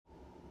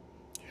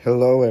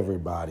Hello,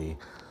 everybody.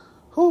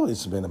 Oh,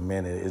 it's been a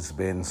minute. It's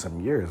been some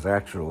years,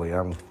 actually.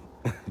 I'm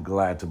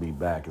glad to be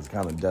back. It's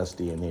kind of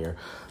dusty in here,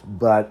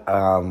 but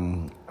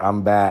I'm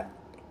back.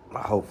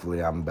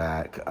 Hopefully, I'm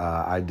back.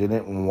 I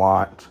didn't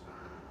want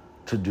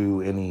to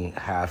do any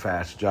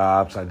half-ass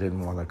jobs. I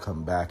didn't want to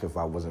come back if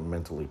I wasn't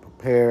mentally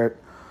prepared.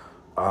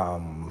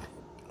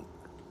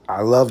 I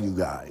love you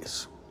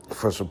guys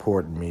for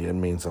supporting me. It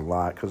means a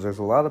lot because there's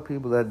a lot of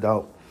people that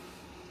don't.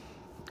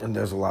 And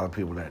there's a lot of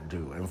people that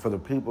do. And for the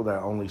people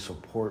that only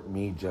support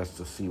me just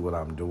to see what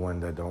I'm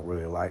doing that don't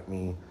really like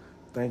me,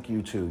 thank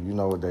you too. You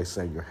know what they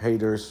say, you're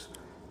haters,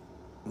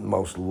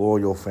 most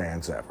loyal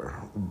fans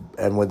ever.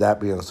 And with that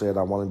being said,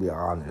 I want to be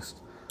honest.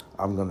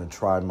 I'm going to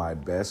try my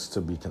best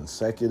to be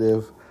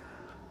consecutive.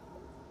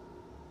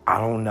 I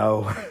don't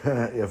know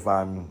if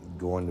I'm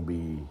going to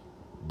be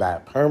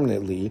back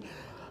permanently,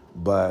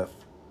 but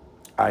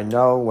I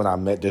know when I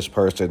met this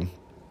person,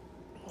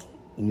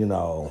 you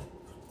know,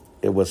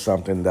 it was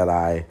something that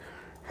I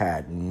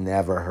had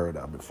never heard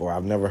of before.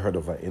 I've never heard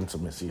of an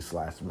intimacy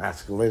slash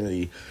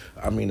masculinity,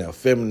 a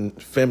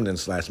feminine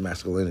slash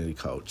masculinity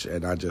coach,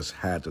 and I just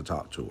had to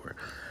talk to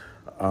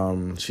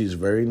her. She's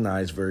very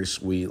nice, very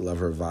sweet, love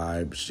her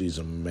vibe. She's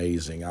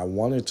amazing. I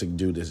wanted to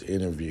do this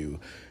interview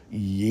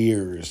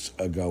years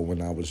ago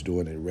when I was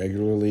doing it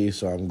regularly,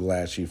 so I'm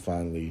glad she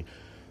finally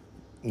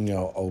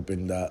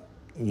opened up,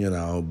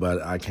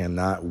 but I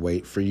cannot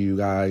wait for you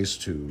guys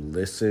to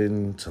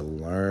listen, to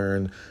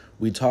learn.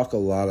 We talk a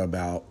lot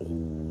about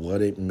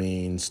what it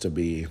means to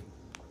be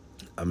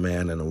a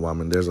man and a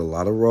woman. There's a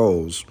lot of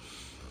roles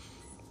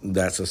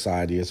that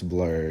society has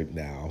blurred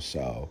now,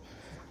 so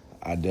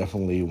I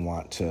definitely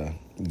want to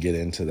get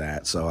into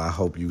that. So I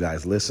hope you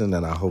guys listen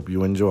and I hope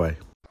you enjoy.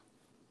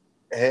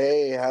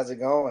 Hey, how's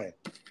it going?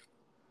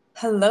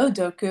 Hello,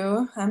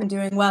 Doku. I'm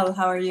doing well.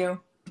 How are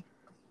you?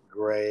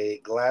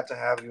 Great. Glad to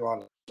have you on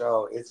the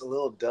show. It's a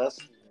little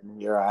dusty in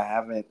here. I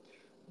haven't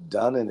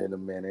done it in a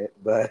minute,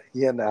 but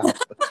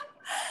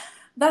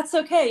That's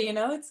okay.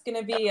 It's going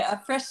to be a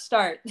fresh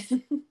start.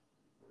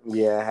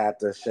 yeah, I had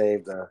to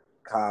shave the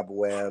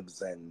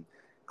cobwebs and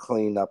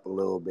clean up a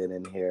little bit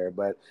in here.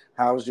 But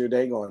how's your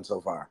day going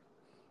so far?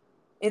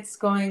 It's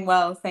going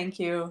well. Thank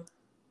you.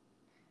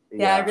 Yeah,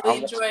 Yeah, I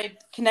really enjoyed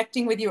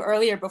connecting with you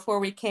earlier before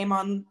we came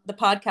on the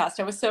podcast.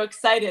 I was so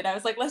excited. I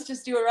was like, let's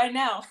just do it right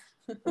now.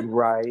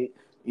 right.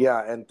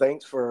 Yeah, and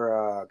thanks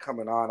for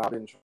coming on. I've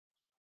been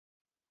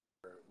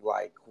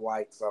like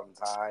quite some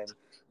time,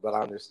 but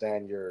I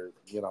understand you're,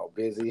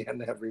 busy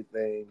and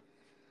everything.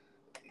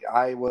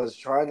 I was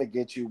trying to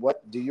get you.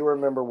 What do you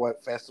remember?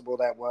 What festival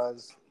that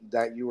was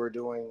that you were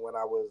doing when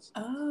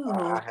Oh,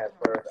 I had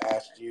first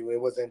asked you? It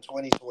was in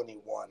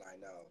 2021. I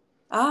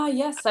know.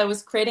 yes. I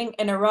was creating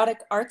an erotic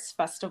arts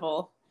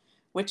festival,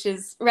 which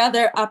is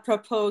rather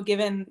apropos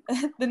given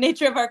the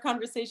nature of our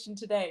conversation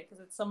today,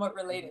 because it's somewhat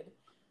related.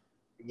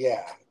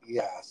 Yeah,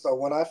 yeah. So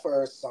when I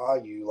first saw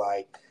you,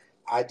 like,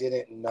 I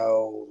didn't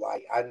know.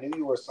 Like, I knew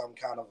you were some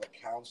kind of a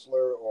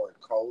counselor or a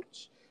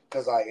coach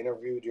because I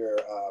interviewed your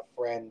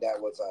friend that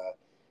was a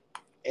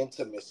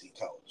intimacy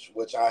coach,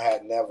 which I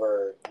had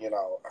never,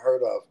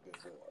 heard of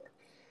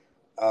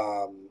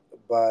before.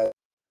 But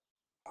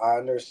I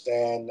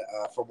understand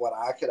from what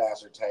I could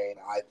ascertain,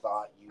 I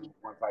thought you,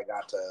 once I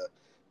got to,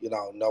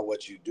 know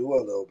what you do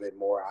a little bit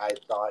more, I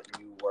thought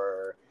you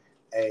were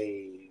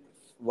a,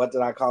 what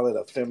did I call it?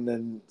 A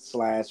feminine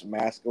slash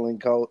masculine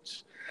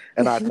coach.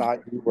 And I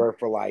thought you were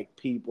for like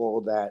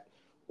people that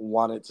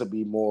wanted to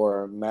be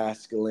more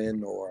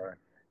masculine or,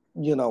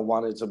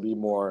 wanted to be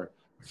more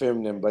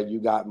feminine, but you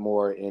got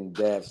more in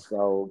depth.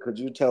 So could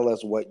you tell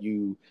us what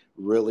you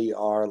really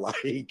are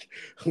like,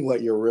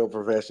 what your real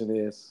profession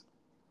is?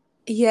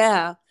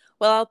 Yeah.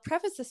 Well, I'll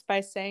preface this by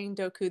saying,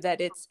 Doku,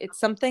 that it's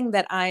something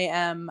that I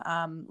am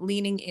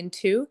leaning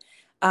into.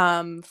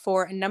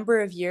 For a number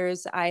of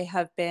years, I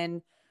have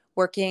been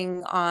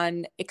working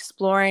on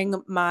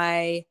exploring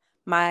my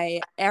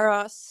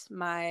eros,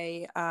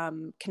 my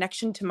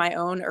connection to my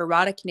own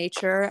erotic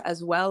nature,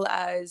 as well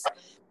as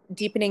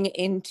deepening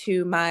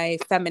into my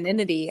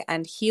femininity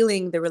and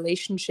healing the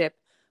relationship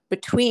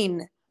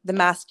between the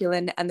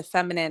masculine and the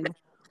feminine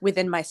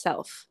within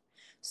myself.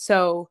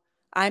 So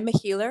I'm a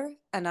healer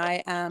and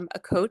I am a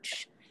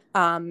coach.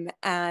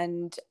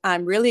 And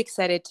I'm really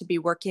excited to be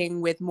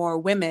working with more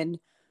women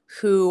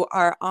who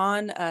are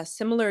on a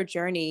similar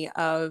journey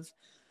of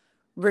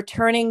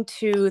returning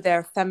to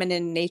their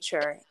feminine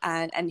nature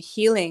and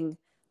healing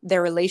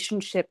their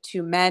relationship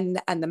to men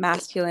and the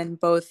masculine,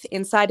 both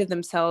inside of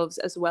themselves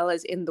as well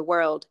as in the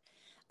world.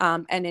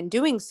 And in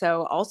doing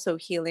so, also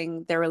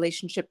healing their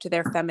relationship to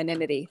their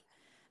femininity,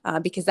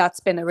 because that's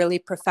been a really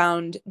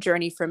profound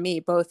journey for me,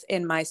 both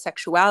in my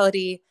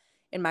sexuality,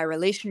 in my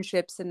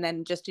relationships, and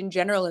then just in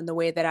general in the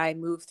way that I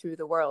move through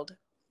the world.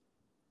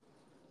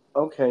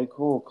 Okay,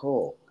 cool,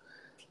 cool.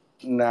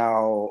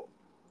 Now,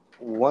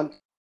 one thing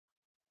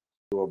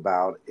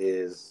about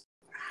is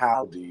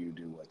how do you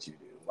do what you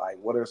do? Like,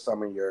 what are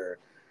some of your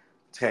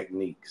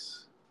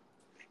techniques?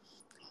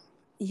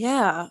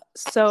 Yeah.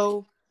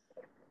 So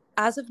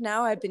as of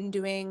now, I've been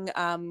doing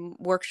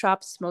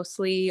workshops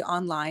mostly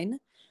online.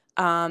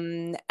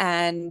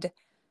 And,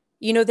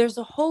 there's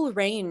a whole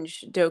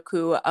range,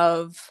 Doku,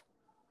 of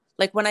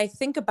like when I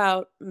think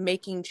about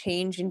making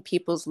change in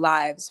people's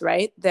lives,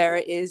 right? There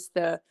is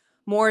the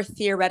more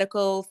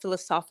theoretical,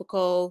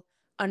 philosophical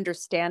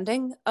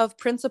understanding of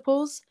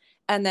principles,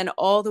 and then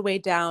all the way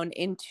down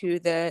into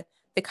the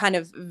kind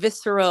of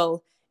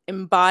visceral,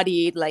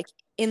 embodied, like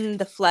in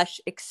the flesh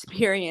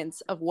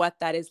experience of what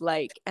that is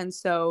like. And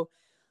so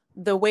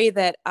the way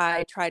that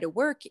I try to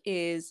work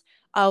is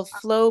I'll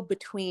flow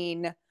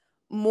between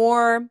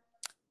more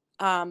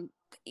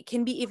it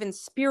can be even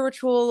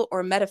spiritual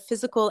or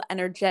metaphysical,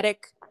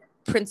 energetic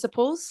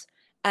principles,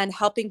 and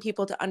helping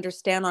people to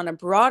understand on a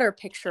broader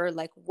picture,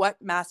 like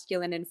what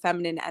masculine and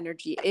feminine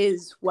energy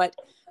is, what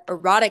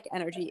erotic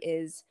energy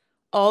is,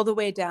 all the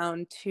way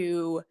down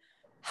to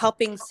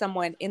helping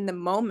someone in the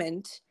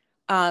moment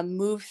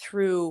move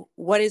through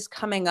what is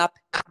coming up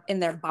in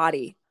their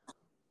body,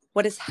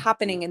 what is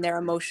happening in their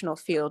emotional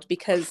field.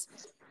 Because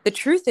the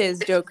truth is,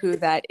 Doku,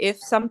 that if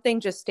something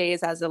just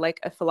stays as a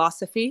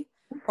philosophy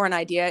or an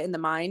idea in the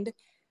mind,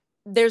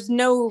 there's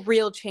no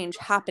real change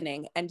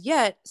happening. And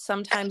yet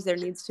sometimes there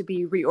needs to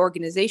be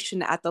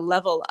reorganization at the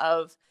level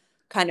of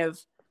kind of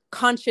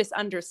conscious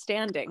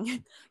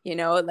understanding,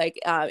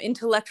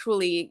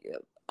 intellectually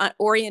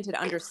oriented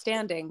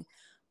understanding.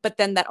 But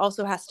then that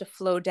also has to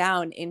flow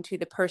down into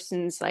the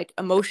person's like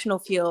emotional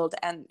field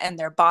and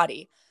their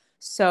body.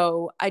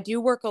 So I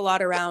do work a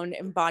lot around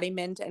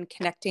embodiment and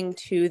connecting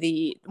to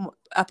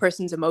a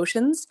person's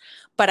emotions,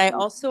 but I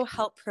also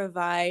help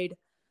provide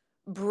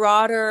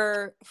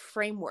broader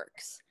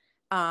frameworks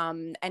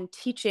and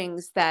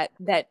teachings that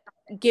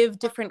give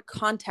different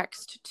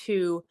context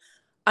to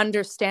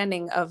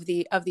understanding of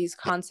these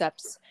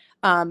concepts,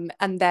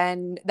 and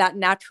then that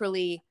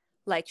naturally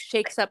like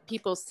shakes up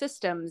people's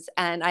systems,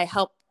 and I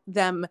help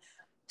them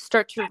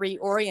start to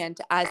reorient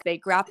as they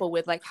grapple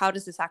with like, how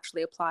does this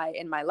actually apply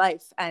in my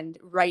life and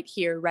right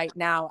here right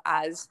now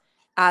as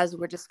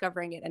we're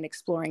discovering it and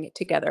exploring it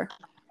together.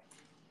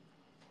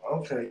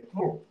 Okay,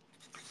 cool.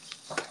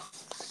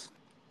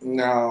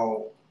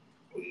 Now,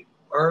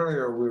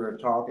 earlier we were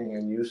talking,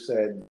 and you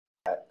said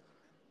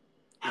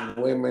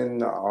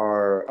women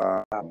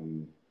are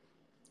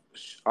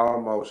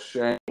almost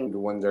shamed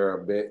when they're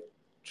a bit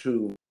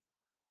too.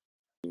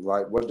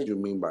 Like, what did you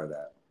mean by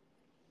that?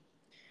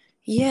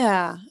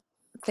 Yeah,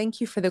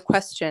 thank you for the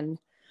question.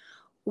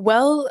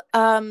 Well,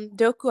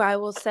 Doku, I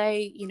will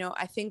say,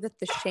 I think that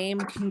the shame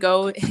can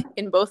go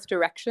in both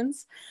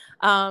directions,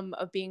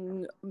 of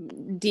being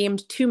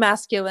deemed too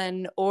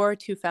masculine or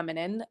too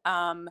feminine.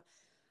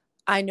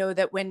 I know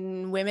that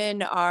when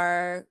women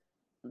are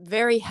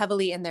very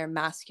heavily in their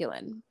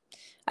masculine,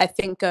 I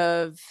think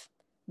of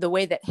the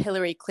way that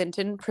Hillary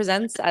Clinton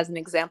presents as an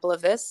example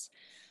of this.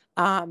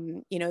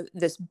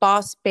 This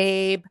boss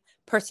babe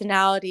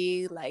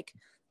personality, like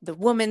the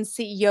woman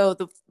CEO,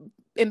 the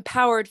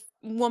empowered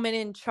woman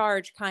in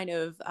charge kind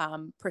of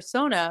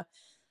persona,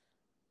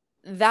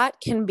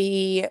 that can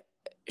be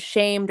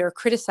shamed or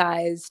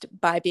criticized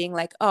by being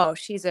like, oh,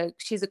 she's a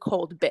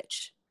cold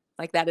bitch.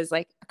 Like that is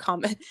like a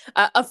common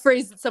a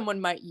phrase that someone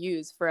might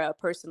use for a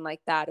person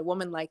like that, a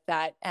woman like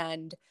that.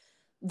 And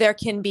there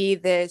can be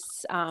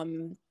this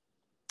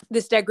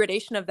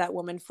degradation of that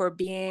woman for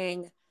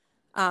being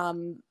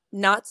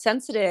not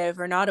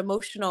sensitive or not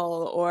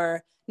emotional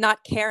or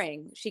not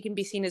caring. She can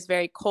be seen as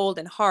very cold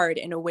and hard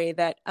in a way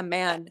that a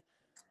man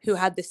who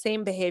had the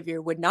same behavior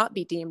would not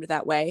be deemed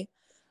that way.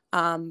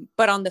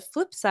 But on the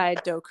flip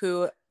side,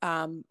 Doku,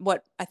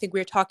 what I think we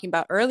were talking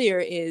about earlier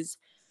is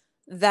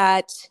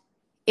that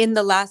in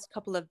the last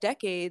couple of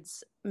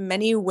decades,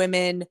 many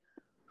women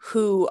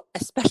who,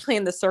 especially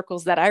in the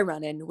circles that I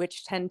run in,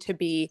 which tend to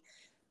be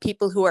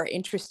people who are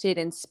interested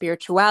in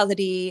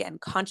spirituality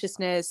and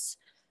consciousness,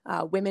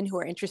 women who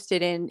are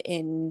interested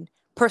in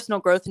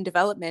personal growth and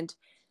development,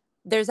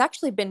 there's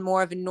actually been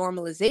more of a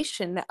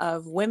normalization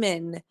of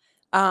women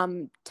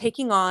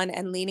taking on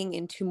and leaning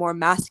into more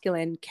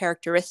masculine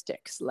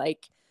characteristics,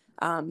 like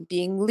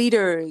being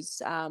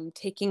leaders,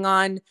 taking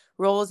on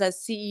roles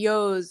as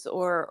CEOs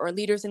or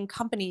leaders in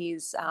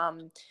companies.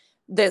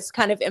 This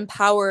kind of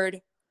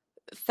empowered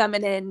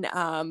feminine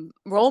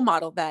role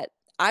model that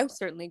I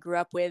certainly grew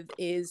up with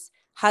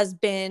has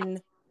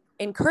been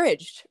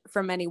encouraged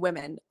for many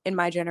women in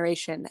my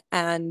generation.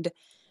 And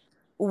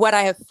what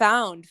I have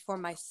found for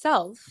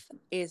myself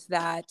is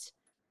that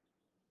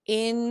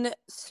in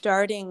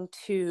starting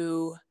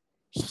to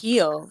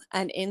heal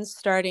and in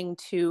starting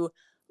to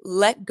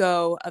let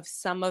go of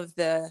some of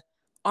the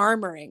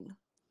armoring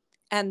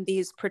and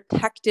these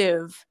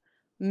protective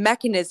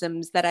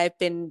mechanisms that I've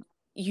been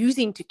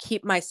using to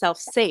keep myself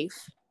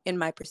safe in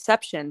my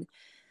perception,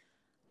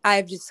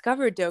 I've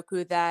discovered,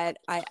 Doku, that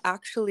I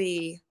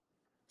actually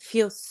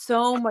feel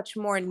so much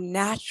more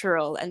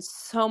natural and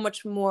so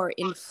much more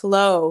in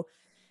flow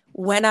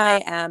when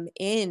I am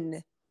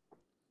in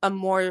a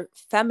more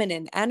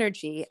feminine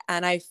energy.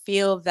 And I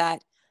feel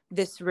that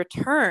this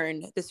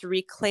return, this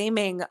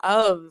reclaiming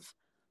of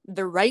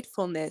the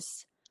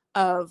rightfulness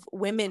of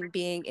women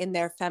being in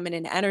their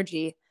feminine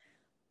energy,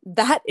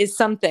 that is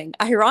something,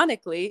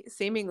 ironically,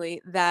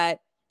 seemingly,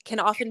 that can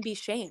often be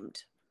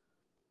shamed.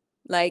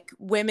 Like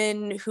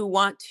women who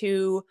want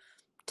to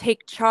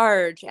take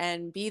charge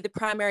and be the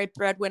primary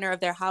breadwinner of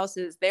their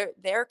houses,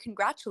 they're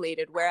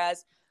congratulated.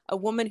 Whereas a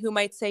woman who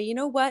might say, you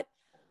know what,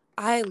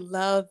 I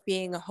love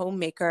being a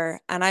homemaker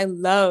and I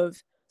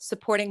love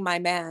supporting my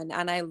man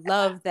and I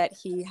love that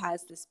he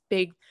has this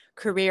big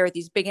career,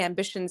 these big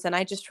ambitions, and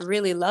I just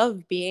really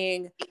love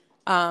being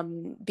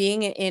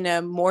in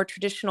a more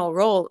traditional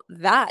role,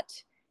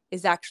 that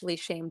is actually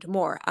shamed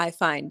more, I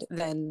find,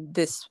 than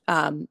this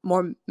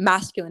more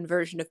masculine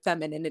version of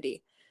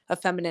femininity,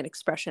 of feminine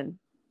expression.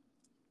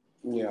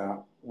 Yeah.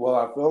 Well,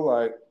 I feel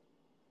like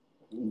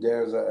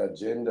there's an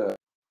agenda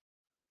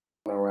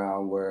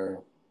around where,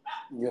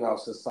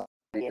 society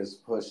is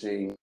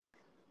pushing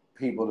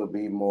people to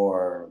be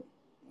more,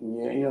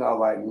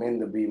 like men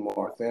to be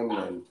more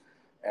feminine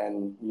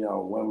and,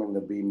 women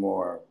to be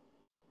more,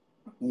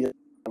 you know,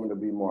 women to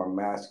be more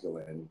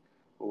masculine.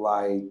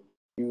 Like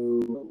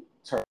you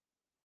turn,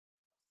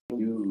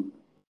 you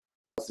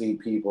see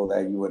people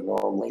that you would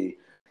normally,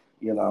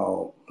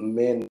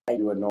 men that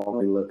you would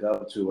normally look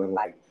up to and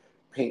like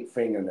pink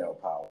fingernail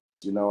polish.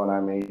 You know what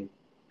I mean?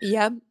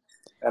 Yep.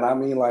 And I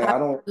mean, like, I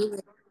don't, Absolutely.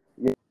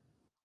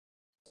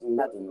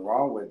 nothing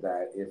wrong with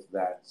that if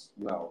that's,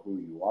 who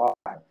you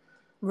are.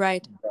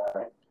 Right.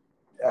 But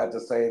at the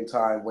same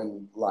time,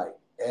 when like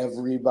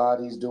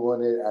everybody's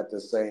doing it at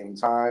the same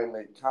time,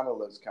 it kind of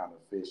looks kind of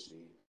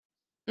fishy.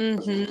 I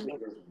was Mm-hmm. reading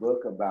this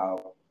book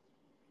about,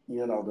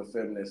 the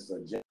feminist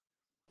agenda.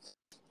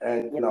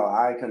 And,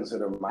 I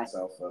consider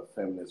myself a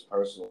feminist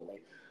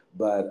personally.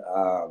 But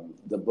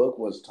the book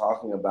was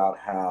talking about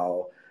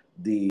how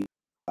the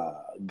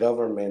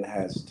government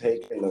has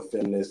taken the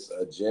feminist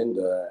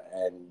agenda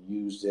and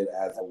used it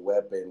as a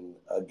weapon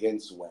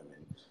against women.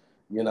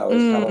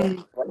 It's kind of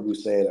Mm. like you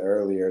said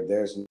earlier,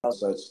 there's no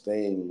such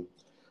thing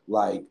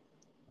like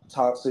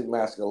toxic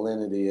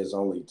masculinity is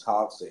only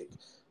toxic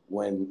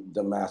when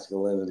the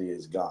masculinity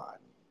is gone,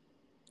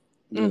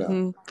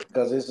 Mm-hmm.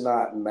 because it's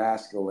not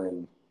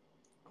masculine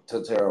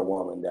to tear a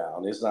woman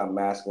down. It's not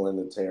masculine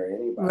to tear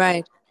anybody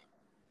Right.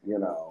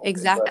 down. But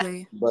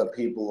Exactly.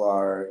 people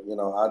are,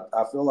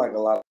 I feel like a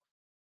lot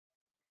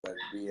of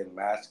being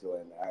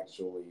masculine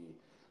actually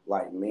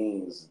like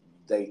means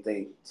they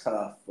think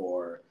tough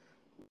or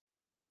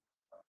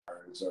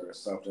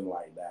something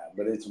like that.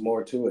 But it's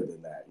more to it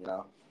than that.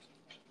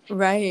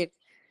 Right.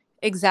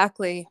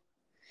 Exactly.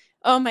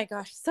 Oh my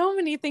gosh, so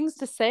many things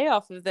to say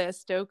off of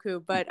this,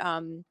 Doku,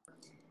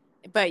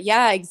 but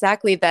yeah,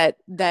 exactly,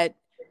 that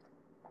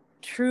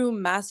true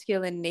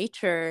masculine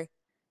nature,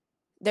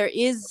 there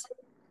is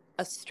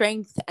a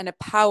strength and a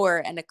power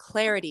and a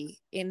clarity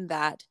in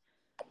that,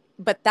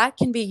 but that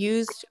can be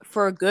used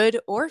for good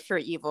or for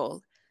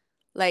evil.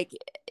 Like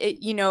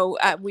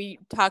we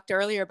talked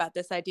earlier about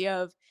this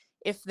idea of,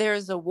 if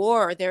there's a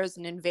war, there's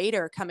an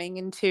invader coming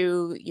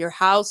into your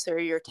house or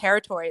your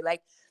territory,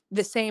 like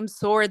the same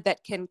sword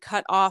that can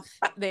cut off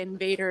the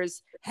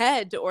invader's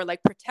head or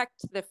like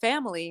protect the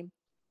family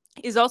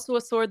is also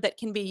a sword that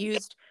can be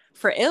used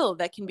for ill,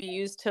 that can be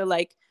used to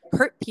like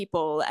hurt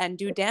people and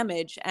do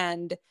damage.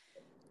 And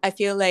I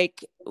feel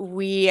like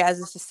we as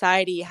a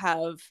society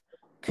have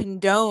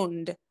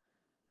condoned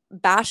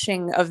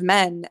bashing of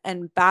men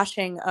and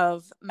bashing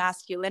of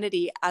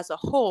masculinity as a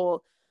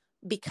whole,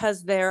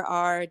 because there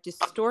are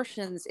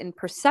distortions in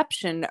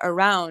perception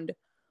around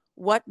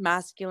what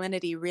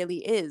masculinity really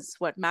is,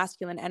 what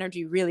masculine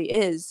energy really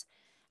is.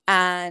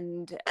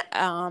 And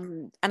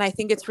I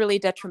think it's really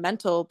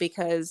detrimental,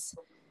 because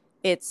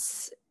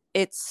it's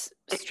it's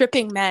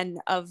stripping men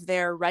of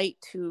their right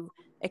to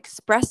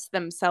express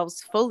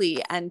themselves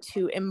fully and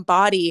to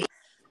embody,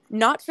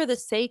 not for the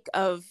sake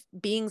of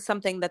being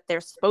something that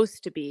they're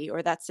supposed to be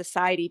or that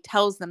society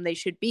tells them they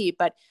should be,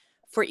 but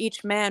for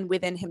each man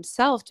within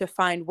himself to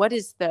find what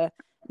is the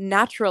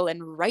natural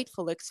and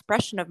rightful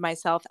expression of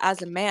myself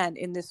as a man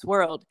in this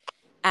world.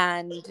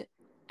 And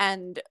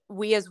and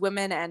we as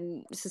women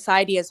and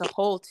society as a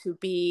whole to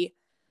be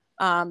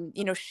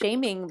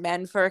shaming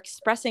men for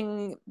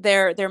expressing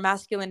their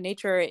masculine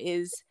nature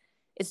is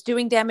it's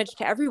doing damage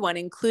to everyone,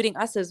 including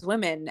us as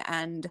women.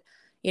 And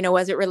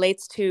as it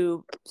relates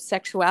to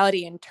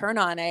sexuality and turn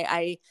on,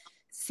 I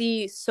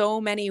see so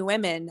many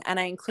women,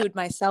 and I include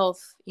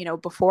myself,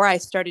 before I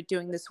started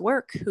doing this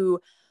work, who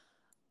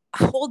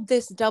hold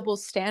this double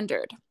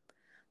standard.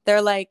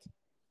 They're like,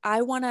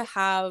 I want to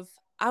have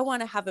I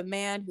want to have a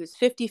man who's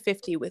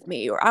 50-50 with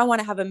me, or I want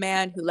to have a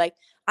man who, like,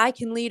 I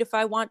can lead if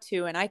I want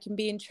to and I can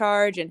be in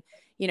charge, and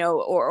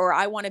or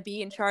I want to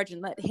be in charge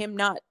and let him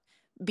not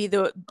be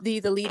the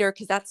leader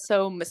because that's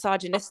so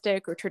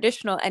misogynistic or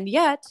traditional. And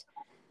yet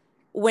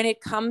when it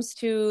comes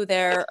to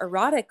their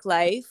erotic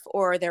life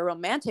or their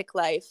romantic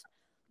life,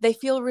 they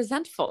feel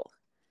resentful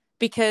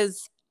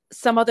because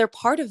some other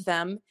part of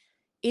them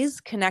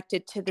is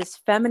connected to this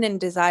feminine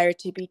desire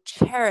to be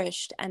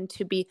cherished and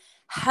to be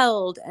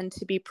held and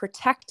to be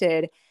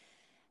protected.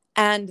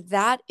 And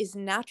that is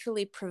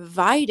naturally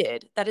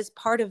provided. That is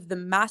part of the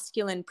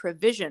masculine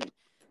provision.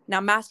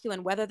 Now,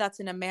 masculine, whether that's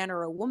in a man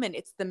or a woman,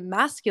 it's the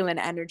masculine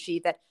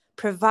energy that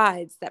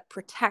provides, that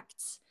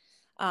protects.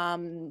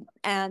 And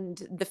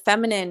the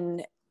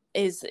feminine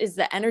is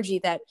the energy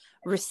that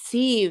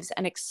receives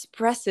and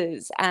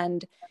expresses.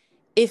 And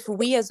if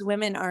we as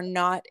women are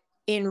not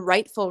in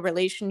rightful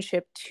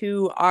relationship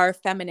to our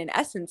feminine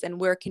essence, and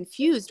we're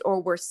confused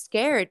or we're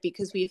scared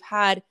because we've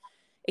had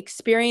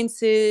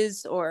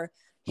experiences or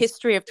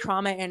history of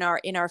trauma in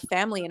our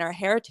family, in our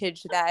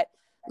heritage, that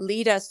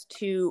lead us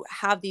to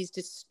have these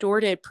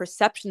distorted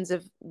perceptions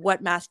of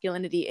what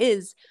masculinity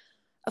is,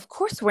 of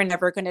course we're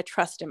never going to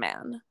trust a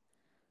man.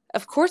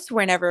 Of course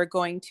we're never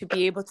going to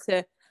be able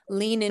to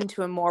lean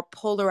into a more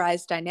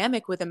polarized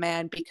dynamic with a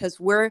man, because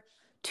we're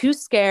too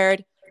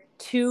scared,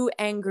 too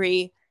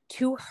angry,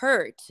 too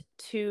hurt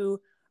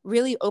to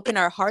really open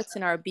our hearts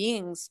and our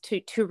beings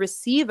to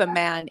receive a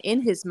man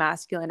in his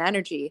masculine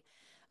energy.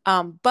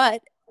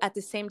 But at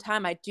the same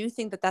time, I do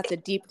think that that's a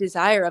deep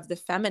desire of the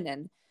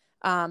feminine,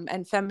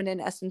 and feminine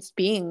essence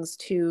beings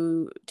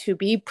to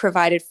be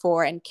provided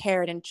for and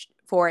cared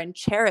for and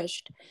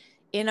cherished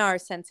in our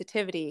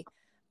sensitivity.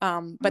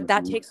 But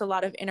that Mm-hmm. takes a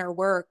lot of inner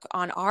work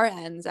on our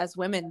ends as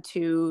women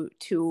to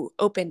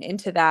open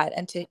into that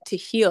and to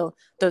heal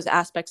those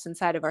aspects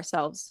inside of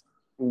ourselves.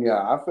 Yeah,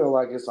 I feel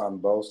like it's on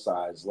both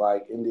sides.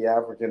 Like in the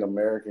African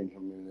American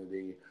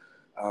community,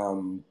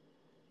 um,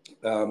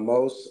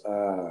 most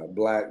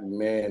black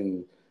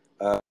men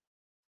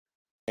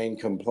main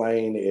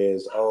complaint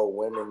is, oh,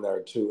 women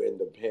are too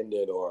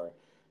independent, or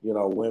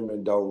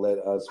women don't let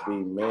us be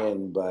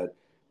men. But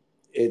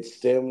it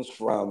stems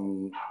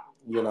from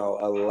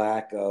a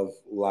lack of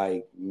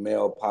like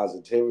male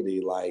positivity.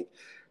 Like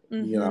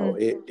Mm-hmm.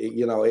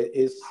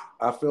 it's,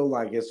 I feel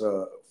like it's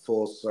a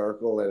full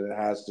circle, and it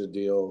has to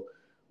deal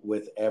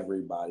with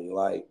everybody.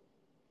 Like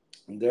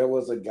there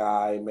was a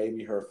guy,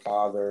 maybe her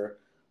father,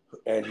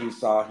 and he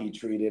saw he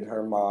treated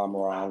her mom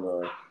wrong,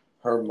 or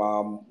her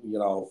mom,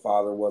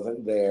 father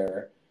wasn't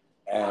there,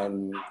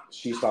 and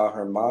she saw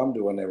her mom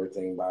doing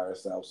everything by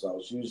herself.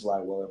 So she was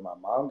like, well, if my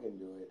mom can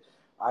do it,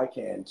 I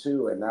can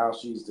too. And now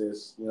she's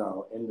this,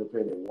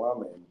 independent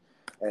woman,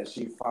 and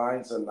she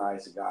finds a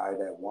nice guy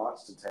that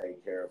wants to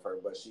take care of her,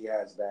 but she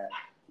has that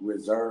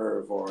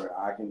reserve, or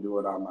I can do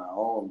it on my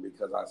own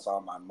because I saw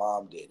my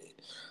mom did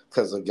it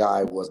because the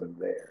guy wasn't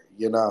there.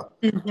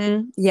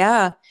 Mm-hmm.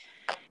 Yeah.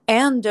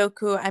 And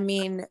Doku, I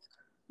mean,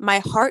 my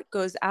heart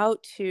goes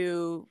out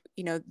to,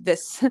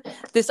 this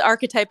this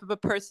archetype of a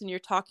person you're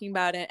talking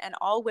about, and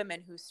all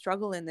women who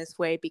struggle in this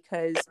way,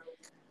 because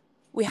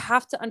we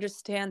have to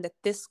understand that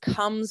this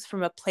comes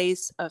from a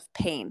place of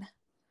pain.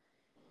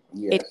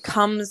 It Yes.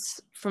 comes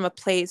from a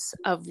place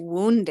of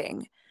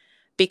wounding.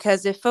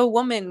 Because if a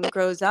woman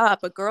grows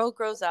up, a girl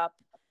grows up,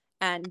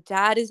 and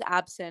dad is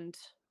absent,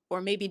 or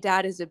maybe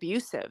dad is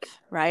abusive,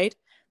 right?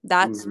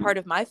 That's Mm-hmm. part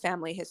of my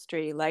family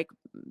history, like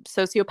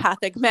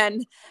sociopathic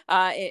men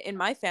in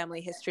my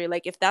family history.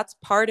 Like if that's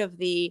part of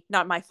the,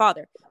 not my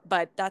father,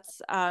 but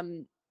that's,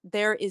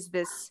 there is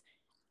this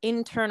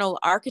internal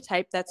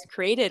archetype that's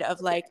created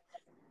of like,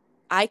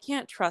 I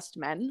can't trust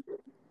men.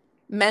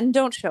 Men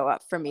don't show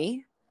up for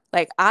me.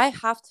 Like I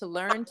have to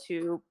learn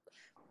to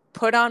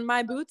put on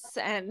my boots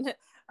and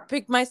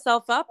pick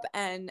myself up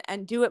and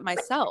do it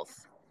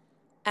myself.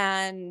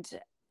 And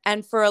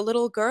and for a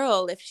little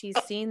girl, if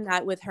she's seen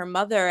that with her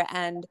mother,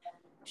 and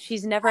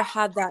she's never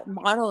had that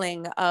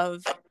modeling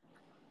of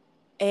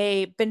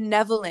a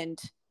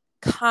benevolent,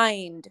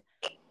 kind,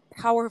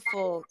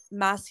 powerful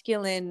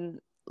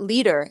masculine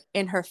leader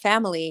in her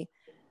family,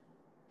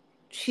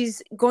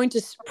 she's going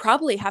to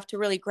probably have to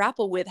really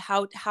grapple with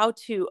how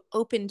to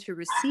open to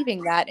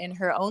receiving that in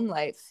her own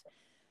life,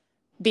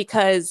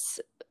 because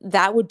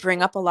that would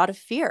bring up a lot of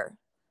fear,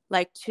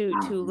 like to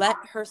Mm-hmm. let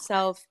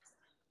herself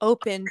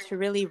open to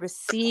really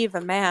receive a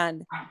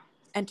man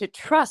and to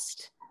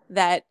trust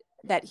that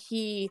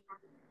he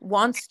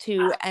wants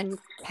to and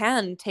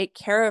can take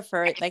care of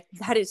her. Like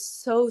that is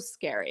so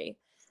scary.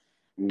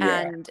 Yeah.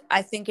 And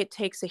I think it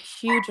takes a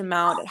huge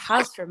amount, it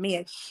has for me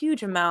a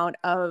huge amount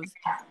of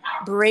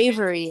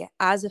bravery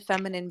as a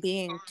feminine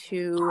being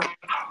to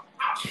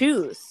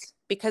choose,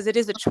 because it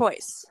is a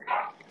choice,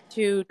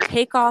 to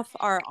take off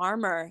our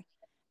armor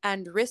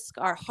and risk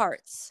our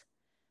hearts.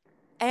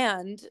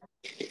 And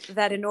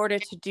that in order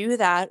to do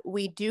that,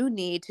 we do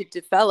need to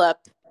develop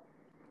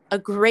a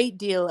great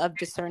deal of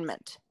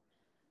discernment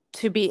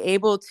to be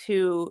able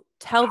to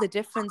tell the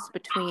difference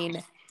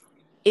between,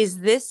 is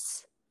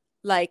this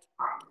like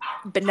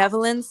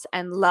benevolence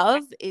and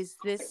love? Is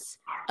this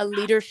a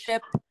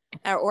leadership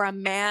or a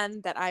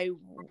man that I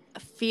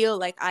feel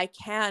like I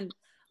can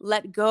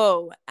let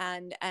go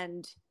and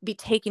be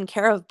taken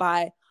care of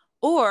by?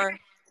 Or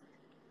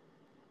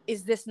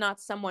is this not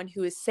someone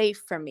who is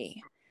safe for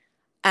me?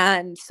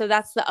 And so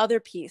that's the other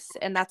piece.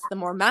 And that's the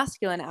more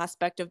masculine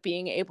aspect of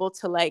being able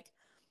to like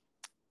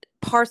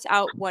parse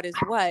out what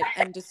is what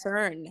and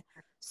discern,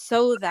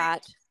 so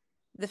that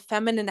the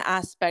feminine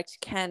aspect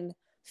can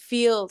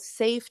feel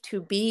safe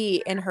to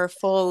be in her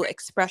full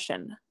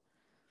expression.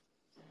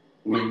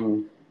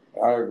 Hmm.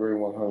 I agree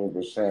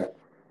 100%.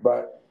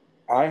 But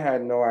I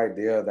had no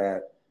idea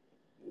that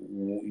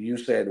you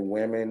said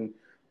women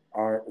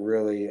aren't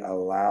really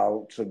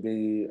allowed to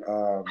be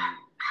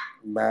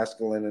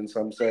masculine in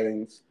some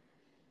settings.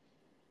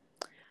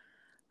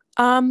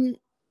 Um,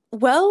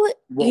 well,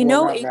 Well,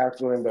 not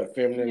masculine, but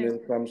feminine Mhm.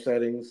 in some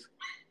settings.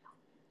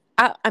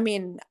 I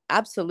mean,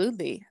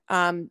 absolutely.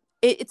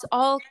 It's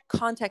all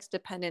context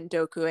dependent,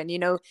 Doku.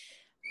 And,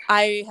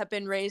 I have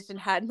been raised and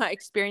had my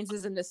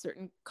experiences in a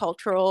certain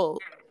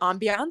cultural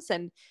ambiance.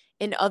 And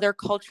in other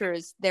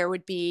cultures, there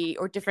would be,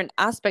 or different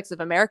aspects of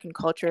American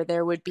culture,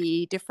 there would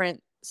be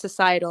different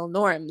societal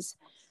norms.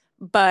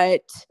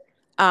 But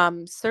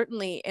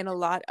certainly in a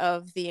lot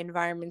of the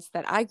environments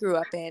that I grew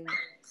up in,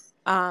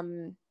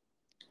 um,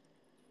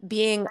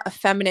 being a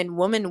feminine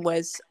woman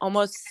was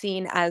almost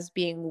seen as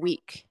being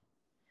weak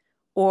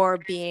or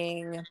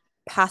being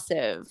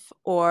passive,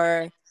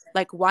 or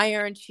like, why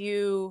aren't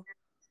you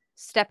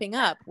stepping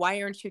up?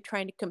 Why aren't you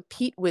trying to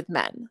compete with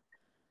men?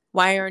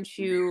 Why aren't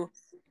you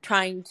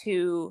trying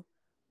to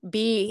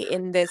be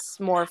in this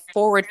more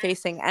forward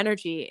facing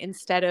energy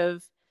instead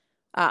of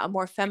a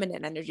more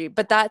feminine energy?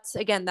 But that's,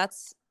 again,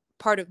 that's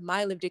part of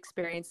my lived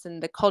experience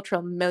and the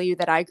cultural milieu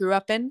that I grew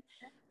up in.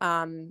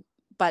 Um,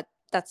 but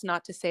that's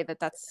not to say that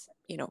that's,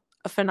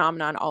 a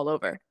phenomenon all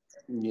over.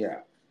 Yeah,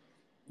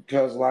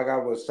 because like I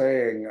was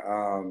saying,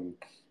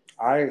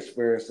 I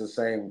experienced the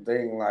same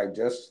thing. Like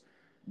just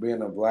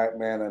being a black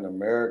man in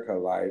America,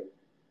 like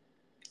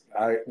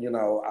I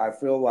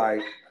feel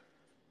like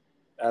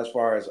as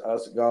far as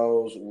us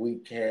goes, we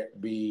can't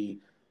be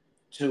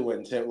too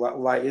intense.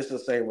 Like it's the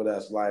same with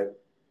us.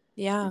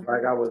 Yeah.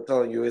 Like I was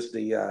telling you, it's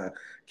the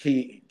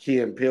Key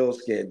and Peele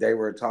skit. They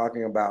were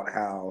talking about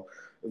how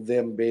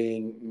them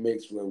being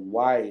mixed with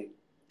white,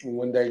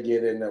 when they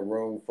get in a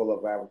room full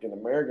of African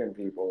American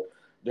people,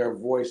 their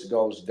voice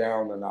goes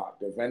down an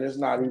octave, and it's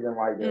not even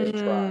like they're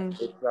trying.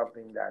 Mm. It's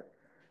something that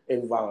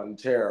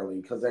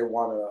involuntarily because they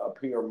want to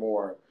appear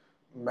more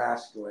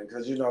masculine.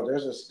 Because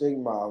there's a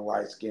stigma on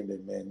light skinned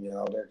men.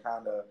 They're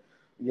kind of,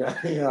 yeah,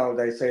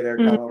 they say they're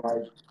Mm. kind of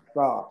like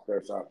soft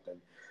or something,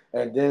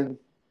 and then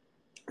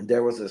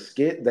there was a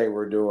skit they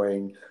were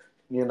doing.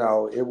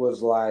 It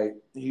was like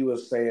he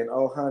was saying,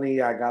 "Oh, honey,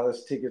 I got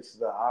us tickets to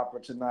the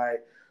opera tonight.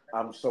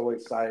 I'm so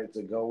excited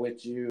to go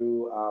with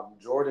you."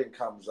 Jordan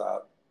comes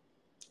up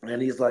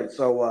and he's like,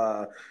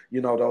 "So,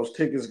 those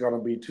tickets gonna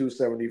be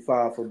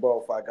 275 for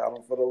both. I got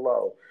them for the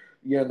low,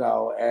 And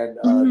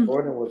Mm.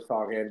 Jordan was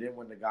talking, and then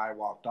when the guy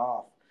walked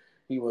off,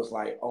 he was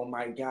like, "Oh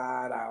my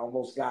God, I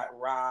almost got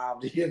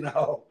robbed,"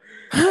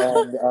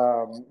 And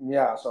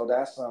yeah, so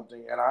that's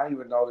something. And I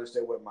even noticed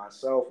it with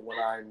myself when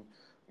I'm,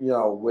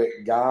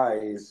 with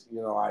guys.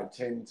 I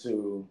tend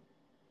to,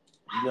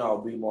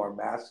 be more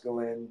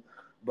masculine.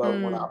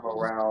 But when Mm. I'm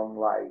around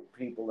like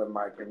people in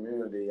my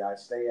community, I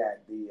stay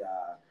at the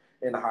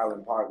in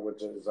Highland Park,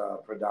 which is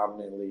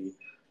predominantly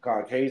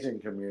Caucasian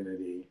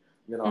community.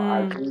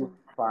 I Mm. do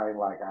find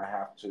like I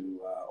have to,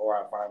 or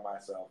I find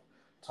myself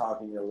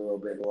talking a little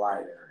bit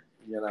lighter.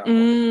 Mm. And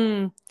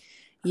I'm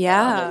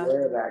Yeah.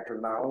 aware of that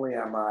because not only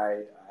am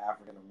I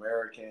African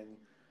American,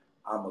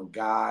 I'm a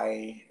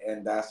guy,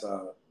 and that's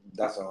a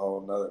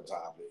whole nother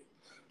topic.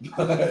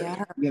 But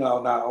Yeah.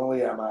 not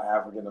only am I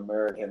African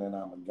American and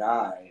I'm a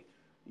guy,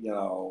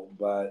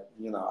 but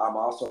I'm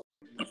also a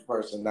huge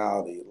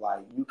personality.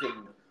 Like you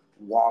can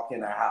walk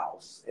in a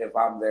house if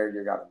I'm there,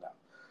 you're gonna know.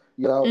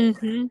 You know,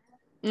 Mm-hmm.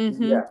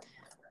 Mm-hmm. yeah.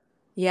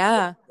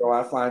 Yeah. So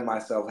I find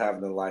myself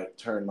having to like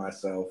turn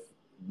myself,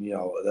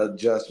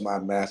 adjust my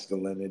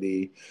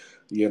masculinity,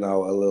 a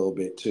little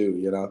bit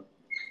too.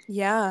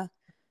 Yeah.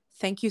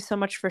 Thank you so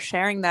much for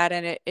sharing that.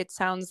 And it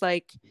sounds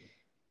like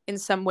in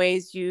some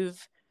ways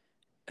you've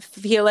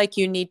feel like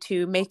you need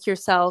to make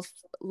yourself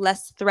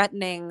less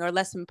threatening or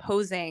less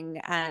imposing,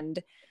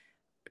 and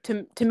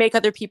to make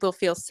other people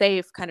feel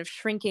safe, kind of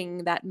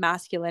shrinking that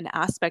masculine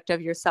aspect of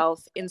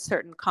yourself in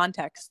certain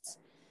contexts.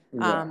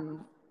 Yeah. Yeah.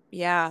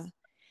 Yeah.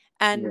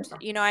 And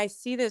I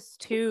see this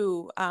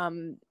too,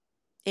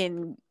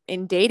 in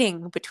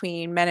dating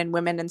between men and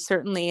women, and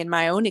certainly in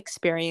my own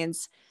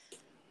experience.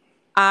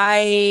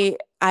 I've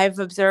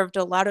observed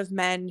a lot of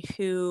men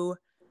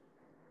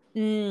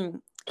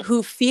mm,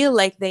 who feel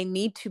like they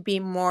need to be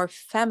more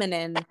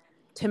feminine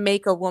to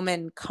make a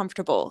woman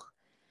comfortable,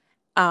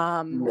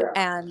 Yeah.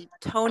 and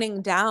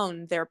toning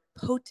down their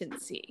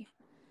potency.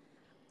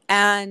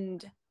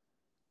 And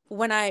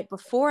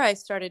before I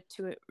started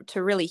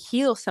to really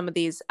heal some of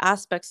these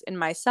aspects in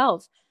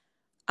myself,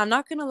 I'm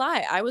not gonna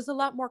lie, I was a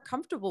lot more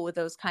comfortable with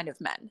those kind of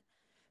men,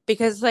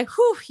 because, like,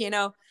 whew,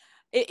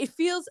 it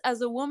feels,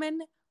 as a woman,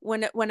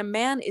 when a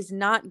man is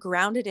not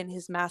grounded in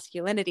his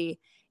masculinity,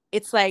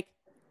 it's like,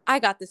 I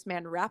got this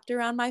man wrapped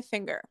around my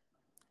finger.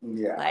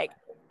 Yeah. Like,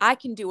 I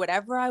can do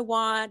whatever I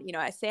want.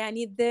 I say I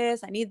need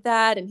this, I need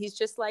that, and he's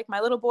just like my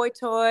little boy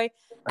toy.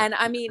 And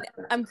I mean,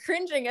 I'm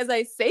cringing as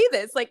I say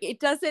this. Like, it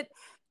doesn't.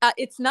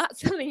 It's not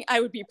something I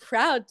would be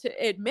proud to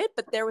admit,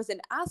 but there was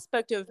an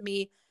aspect of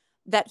me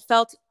that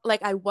felt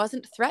like I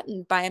wasn't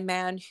threatened by a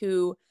man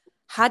who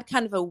had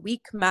kind of a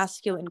weak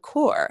masculine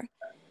core.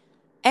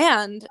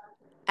 And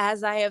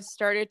as I have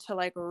started to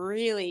like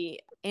really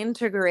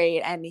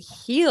integrate and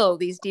heal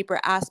these deeper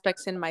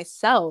aspects in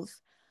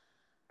myself,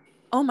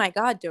 oh my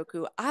God,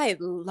 Doku, I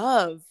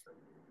love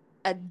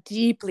a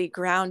deeply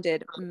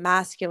grounded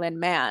masculine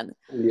man.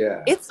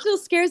 Yeah. It still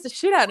scares the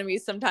shit out of me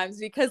sometimes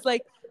because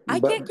like I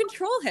can't But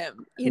control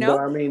him, but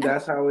I mean, And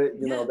that's how it,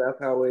 yeah, that's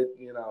how it,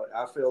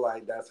 I feel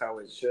like that's how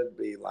it should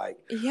be. Like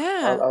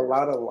yeah, a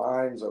lot of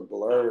lines are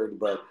blurred,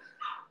 but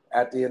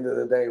at the end of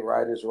the day,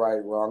 right is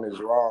right, wrong is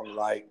wrong.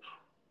 Like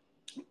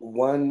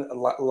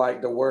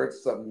like the word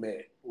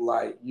submit,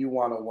 like you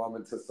want a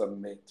woman to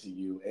submit to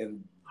you.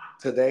 In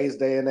today's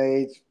day and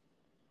age,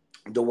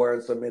 the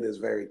word submit is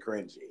very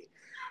cringy.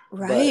 But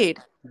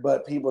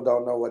right. people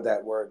don't know what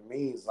that word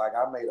means. Like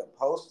I made a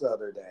post the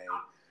other day,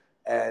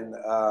 and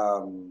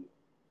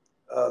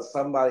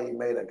somebody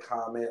made a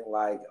comment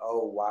like,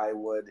 "Oh, why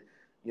would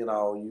you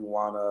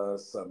want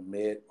to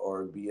submit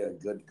or be a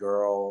good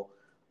girl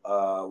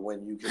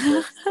when you could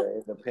just be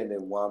an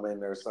independent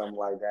woman or something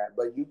like that?"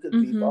 But you could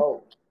be Mm-hmm.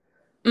 both.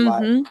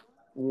 Like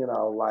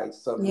Mm-hmm. like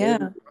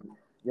submitting.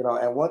 Yeah.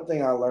 And one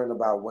thing I learned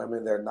about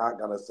women, they're not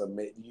gonna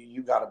submit.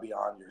 You got to be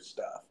on your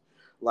stuff.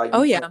 Like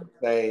Oh you can't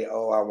yeah. say,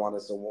 "Oh, I want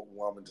a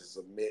woman to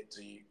submit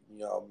to you,"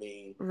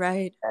 me,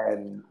 Right.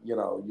 and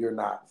you're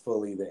not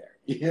fully there.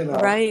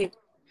 Right.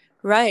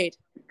 Right.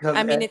 Because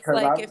I mean, it's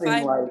like I've if seen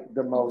I'm, like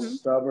the mm-hmm. most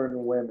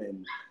stubborn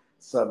women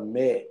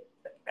submit,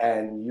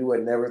 and you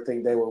would never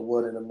think they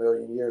would in a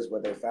million years,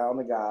 but they found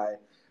a guy,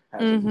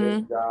 has a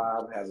good Mm-hmm.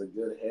 job, has a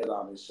good head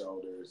on his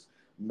shoulders,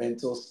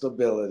 mental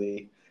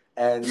stability,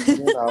 and she's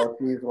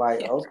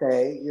like, Yeah.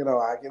 okay,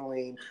 I can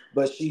lean,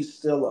 but she's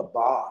still a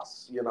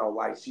boss,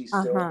 like she's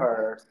still Uh-huh.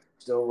 her,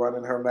 still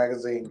running her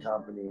magazine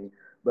company,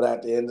 but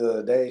at the end of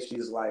the day,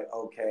 she's like,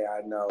 okay,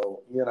 I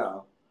know.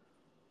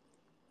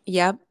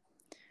 Yep.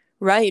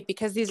 Right.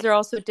 Because these are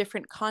also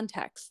different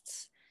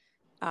contexts.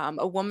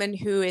 A woman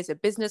who is a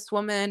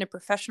businesswoman, a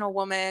professional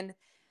woman,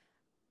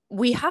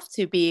 we have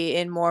to be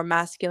in more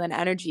masculine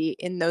energy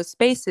in those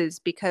spaces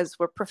because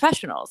we're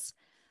professionals,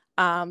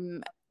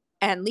 um,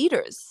 and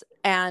leaders.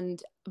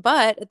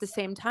 But at the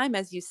same time,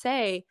 as you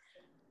say,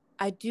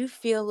 I do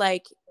feel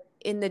like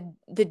in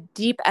the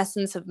deep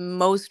essence of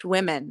most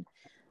women,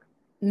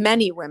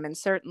 many women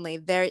certainly,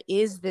 there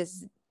is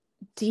this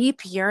deep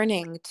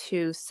yearning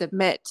to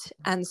submit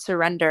and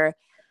surrender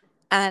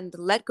and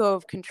let go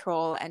of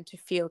control and to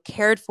feel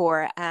cared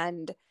for.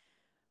 And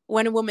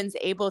when a woman's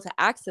able to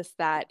access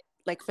that,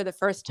 like for the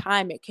first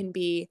time, it can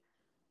be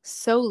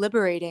so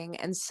liberating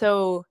and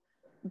so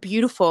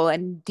beautiful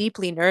and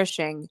deeply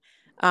nourishing.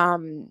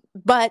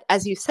 But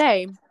as you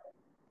say,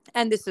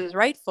 and this is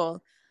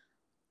rightful,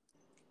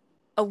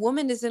 a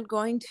woman isn't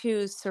going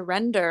to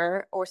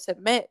surrender or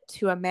submit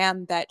to a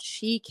man that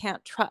she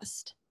can't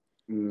trust.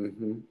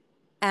 Mm-hmm.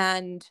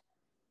 And,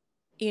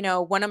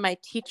 one of my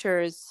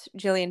teachers,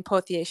 Jillian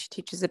Pothier, she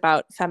teaches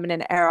about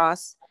feminine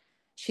eros.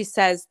 She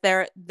says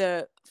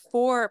the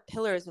four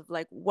pillars of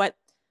like what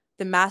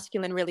the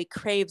masculine really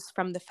craves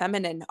from the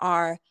feminine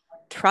are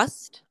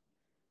trust,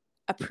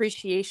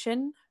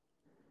 appreciation,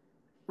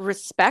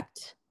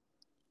 respect,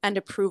 and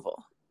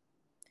approval.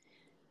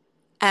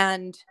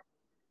 And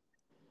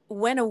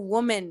when a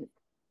woman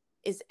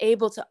is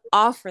able to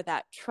offer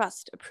that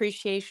trust,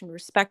 appreciation,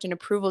 respect, and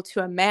approval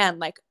to a man,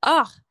 like,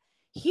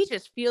 he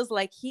just feels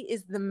like he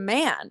is the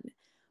man.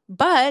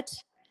 But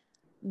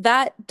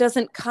that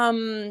doesn't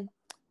come,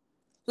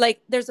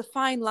 like, there's a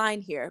fine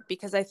line here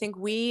because I think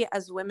we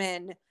as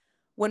women,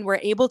 when we're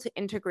able to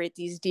integrate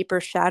these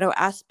deeper shadow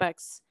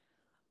aspects,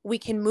 we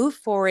can move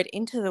forward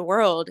into the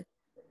world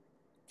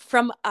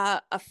from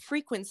a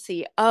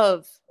frequency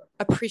of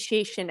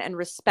appreciation and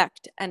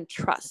respect and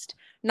trust,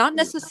 not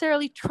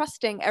necessarily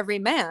trusting every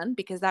man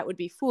because that would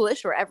be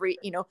foolish, or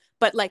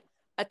but like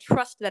a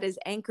trust that is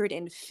anchored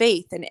in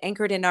faith and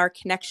anchored in our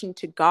connection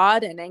to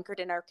God and anchored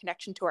in our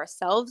connection to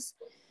ourselves.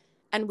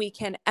 And we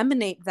can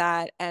emanate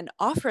that and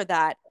offer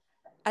that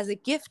as a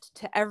gift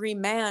to every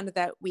man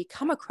that we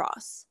come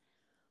across.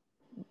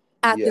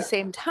 At the Yeah.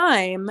 same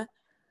time,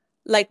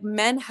 like,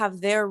 men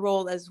have their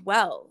role as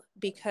well,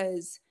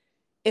 because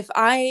if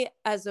I,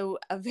 as a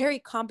very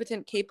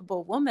competent,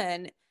 capable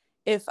woman,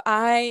 if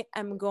I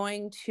am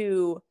going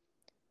to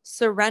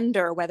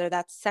surrender, whether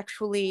that's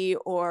sexually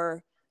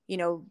or,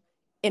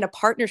 in a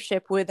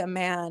partnership with a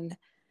man,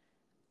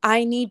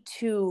 I need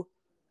to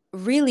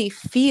really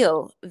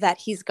feel that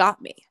he's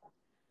got me.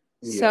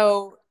 Yeah.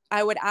 So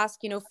I would ask,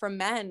 for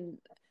men,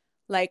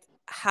 like,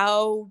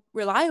 how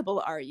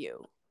reliable are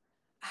you?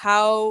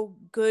 How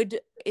good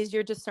is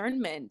your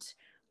discernment?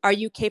 Are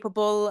you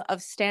capable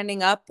of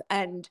standing up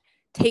and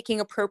taking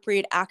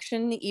appropriate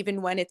action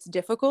even when it's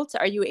difficult?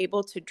 Are you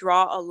able to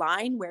draw a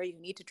line where you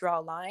need to draw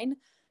a line?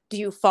 Do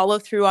you follow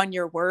through on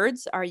your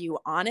words? Are you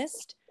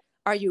honest?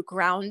 Are you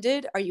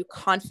grounded? Are you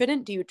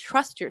confident? Do you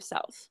trust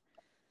yourself?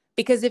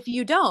 Because if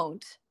you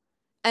don't,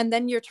 and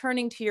then you're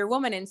turning to your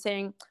woman and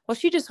saying, well,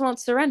 she just won't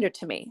surrender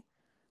to me.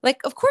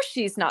 Like, of course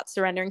she's not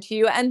surrendering to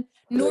you, and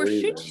The nor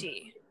should reason.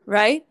 she,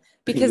 right?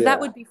 because that Yeah.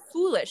 would be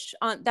foolish.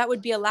 That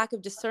would be a lack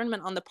of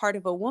discernment on the part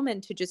of a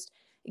woman to just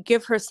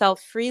give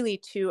herself freely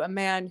to a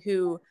man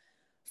who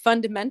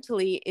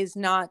fundamentally is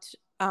not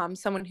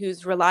someone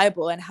who's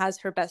reliable and has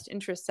her best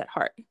interests at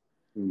heart.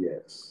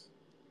 Yes.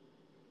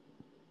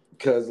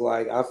 Because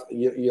like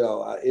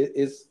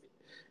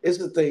it's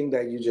the thing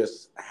that you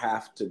just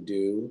have to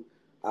do.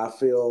 I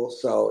feel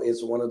so.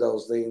 It's one of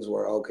those things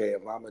where, okay,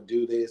 if I'm gonna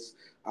do this,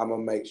 I'm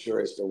gonna make sure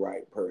it's the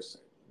right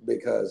person.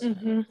 Because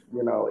Mm-hmm.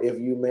 if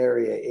you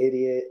marry an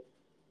idiot,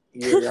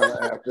 you're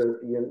gonna have to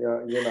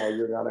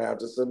you're gonna have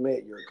to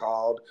submit. You're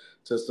called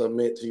to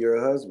submit to your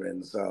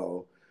husband.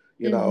 So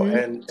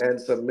Mm-hmm. and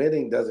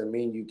submitting doesn't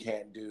mean you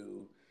can't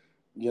do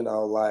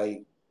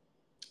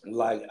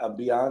like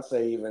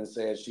Beyonce even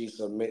said she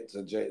submit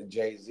to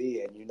Jay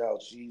Z, and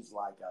she's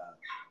like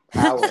a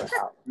powerhouse.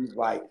 She's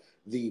like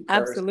the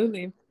person,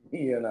 Absolutely.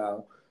 you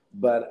know.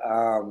 But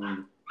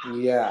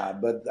yeah,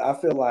 but I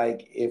feel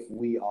like if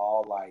we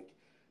all like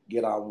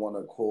get on one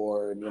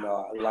accord,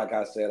 like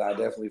I said, I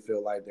definitely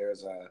feel like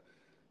there's a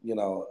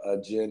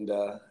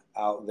agenda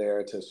out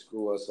there to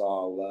screw us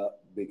all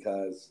up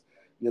because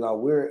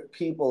we're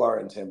people are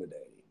intimidating.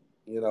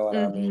 You know what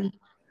I mean? Mm-hmm.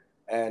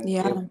 And if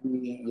Yeah.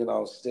 we,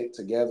 stick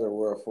together,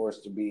 we're a force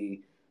to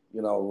be,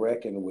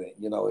 reckoned with.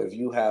 If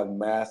you have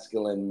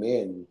masculine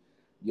men,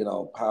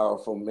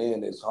 powerful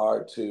men, it's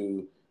hard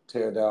to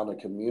tear down a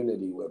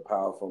community with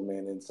powerful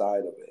men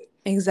inside of it.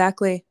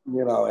 Exactly.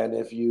 And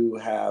if you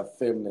have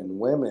feminine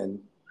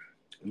women,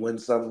 when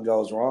something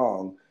goes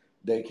wrong,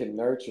 they can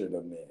nurture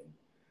the men.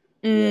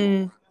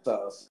 Mm.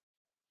 So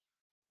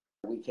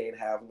we can't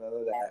have none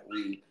of that.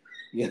 We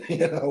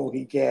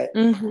can't.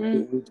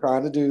 Mm-hmm. We're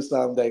trying to do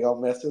something. They gonna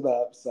mess it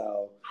up.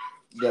 So,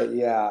 but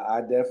yeah,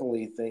 I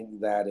definitely think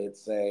that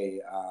it's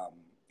a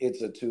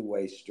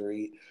two-way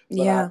street. But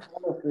I Yeah.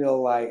 kind of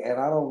feel like, and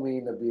I don't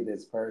mean to be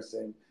this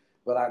person,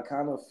 but I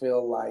kind of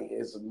feel like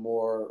it's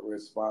more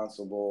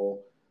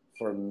responsible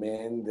for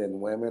men than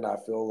women. I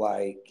feel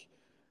like,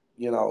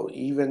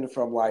 even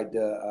from like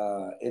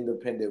the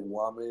independent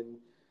woman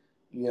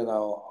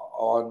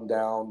on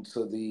down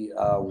to the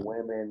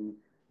women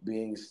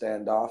being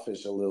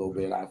standoffish a little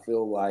bit. I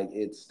feel like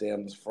it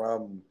stems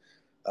from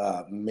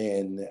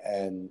men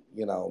and,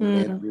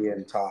 men Mm.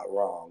 being taught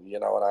wrong. You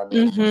know what I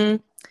mean? Mm-hmm.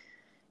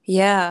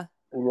 Yeah.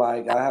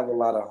 Like I have a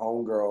lot of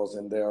homegirls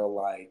and they're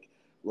like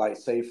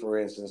say for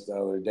instance, the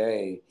other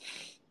day,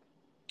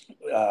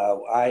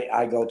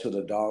 I go to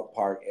the dog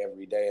park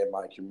every day in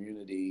my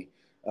community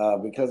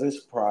because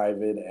it's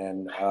private.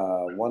 And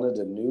one of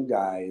the new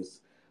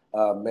guys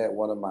met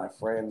one of my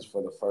friends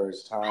for the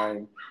first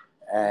time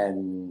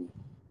and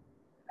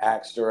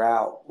asked her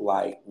out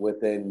like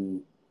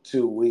within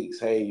 2 weeks.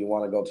 Hey, you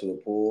want to go to the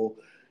pool?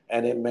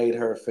 And it made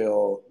her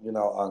feel,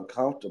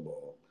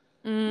 uncomfortable.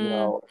 You Mm.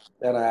 know,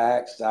 and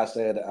I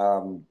said,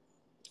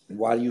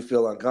 why do you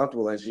feel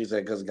uncomfortable? And she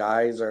said, because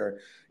guys are,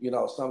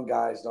 some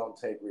guys don't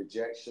take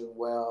rejection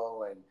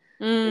well, and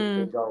it Mm.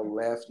 could go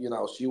left.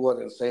 She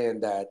wasn't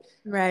saying that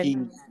Right. he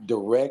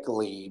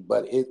directly,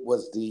 but it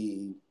was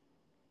the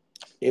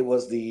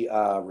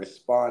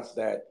response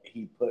that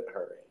he put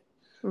her in.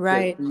 Because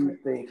Right. she's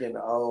thinking,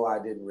 oh, I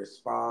didn't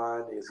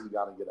respond. Is he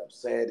gonna get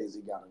upset? Is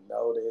he gonna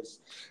notice?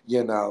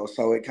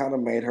 So it kind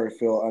of made her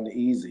feel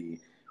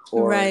uneasy,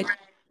 or, Right.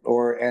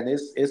 and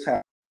it's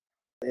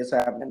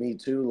happened to me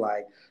too.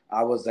 Like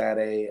I was at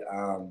a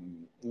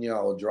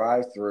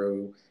drive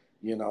through,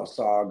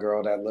 saw a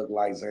girl that looked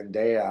like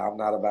Zendaya. I'm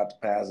not about to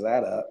pass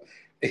that up.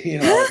 And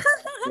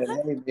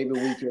hey, maybe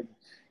we could,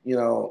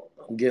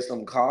 get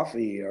some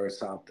coffee or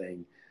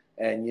something.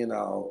 And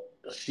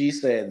she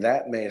said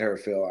that made her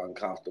feel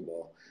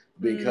uncomfortable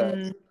because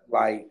Mm.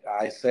 like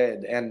I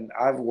said, and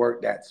I've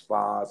worked at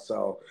spas,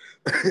 so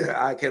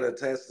I can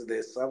attest to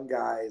this. Some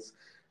guys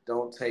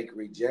don't take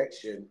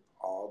rejection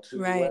all too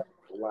well. Right.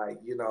 Like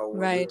when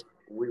Right.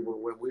 when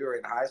we were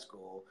in high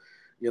school,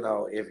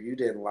 if you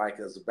didn't like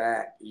us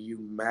back, you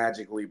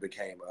magically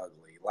became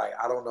ugly. Like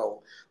I don't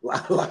know,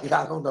 like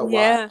I don't know why,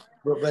 Yeah.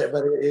 but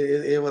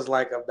it was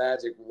like a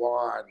magic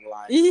wand.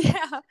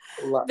 Yeah.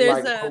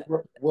 There's Like a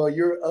well,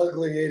 you're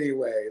ugly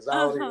anyways. I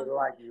don't uh-huh. even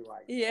like you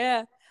like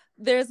Yeah.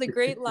 There's a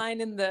great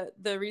line in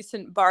the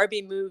recent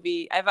Barbie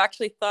movie. I've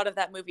actually thought of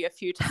that movie a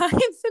few times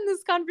in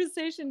this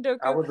conversation, I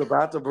Doku. was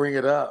about to bring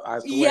it up, I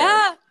swear,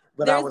 Yeah.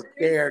 but I There's was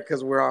scared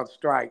because we're on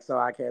strike, so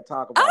I can't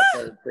talk ah, about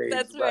certain things.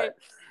 that's right.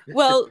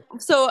 Well,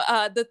 so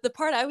the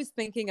part I was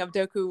thinking of,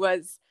 Doku,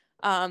 was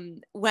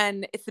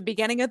when it's the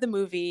beginning of the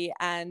movie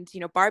and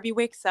Barbie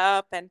wakes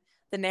up and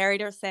the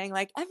narrator saying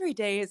like every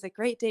day is a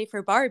great day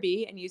for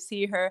Barbie, and you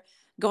see her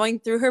going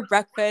through her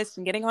breakfast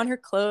and getting on her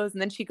clothes,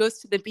 and then she goes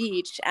to the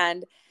beach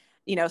and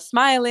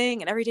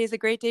smiling, and every day is a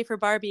great day for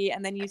Barbie.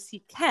 And then you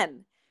see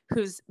Ken,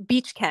 who's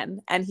Beach Ken,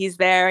 and he's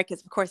there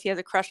because of course he has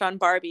a crush on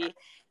Barbie,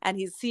 and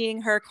he's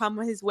seeing her come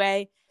his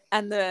way.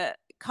 And the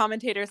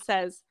commentator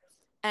says,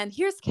 and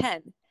here's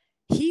Ken.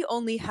 He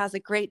only has a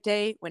great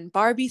day when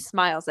Barbie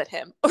smiles at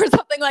him, or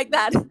something like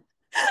that. And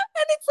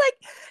it's like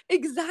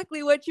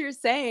exactly what you're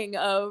saying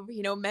of,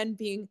 men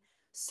being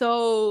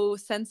so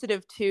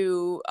sensitive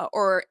to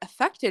or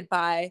affected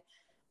by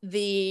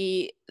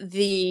the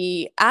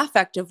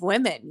affect of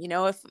women. You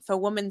know, if a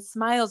woman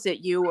smiles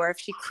at you or if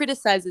she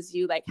criticizes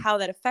you, like how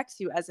that affects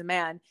you as a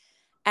man.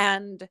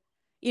 And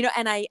you know,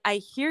 and I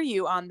hear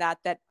you on that,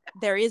 that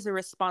there is a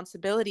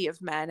responsibility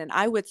of men. And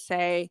I would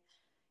say,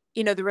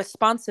 you know, the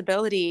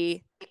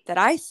responsibility that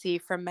I see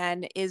for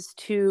men is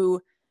to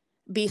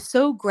be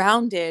so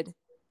grounded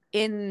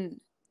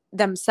in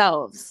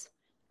themselves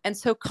and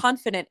so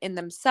confident in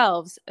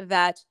themselves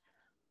that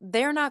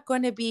they're not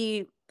going to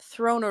be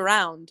thrown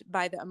around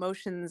by the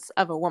emotions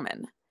of a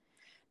woman.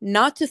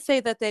 Not to say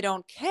that they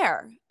don't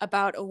care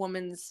about a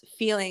woman's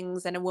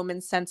feelings and a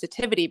woman's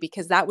sensitivity,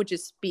 because that would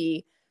just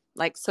be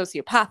like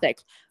sociopathic,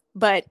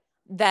 but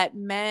that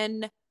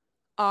men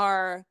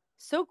are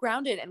so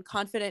grounded and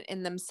confident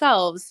in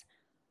themselves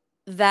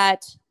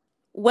that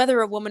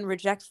whether a woman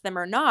rejects them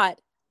or not,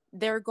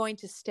 they're going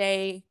to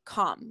stay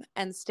calm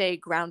and stay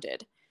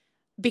grounded.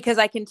 Because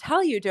I can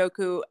tell you,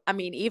 Doku, I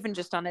mean, even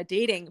just on a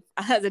dating,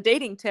 as a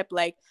dating tip,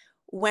 like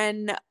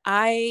when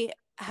I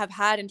have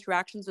had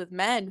interactions with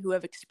men who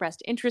have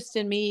expressed interest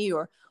in me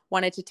or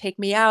wanted to take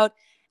me out,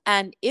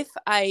 and if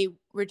I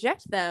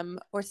reject them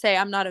or say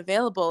I'm not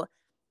available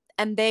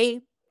and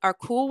they are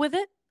cool with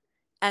it,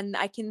 and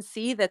I can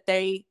see that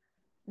they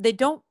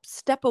don't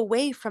step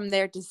away from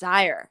their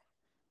desire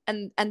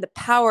and the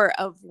power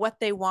of what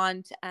they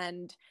want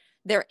and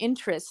their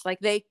interests, like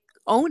they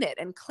own it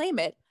and claim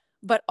it,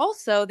 but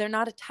also they're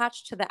not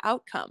attached to the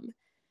outcome.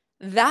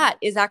 That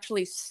is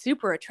actually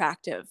super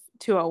attractive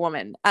to a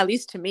woman, at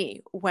least to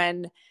me,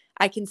 when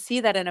I can see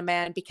that in a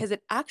man, because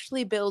it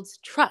actually builds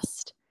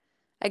trust.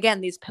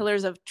 Again, these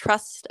pillars of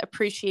trust,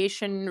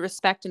 appreciation,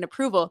 respect, and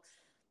approval.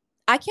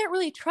 I can't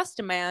really trust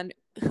a man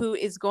who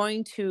is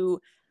going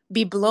to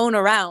be blown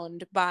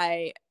around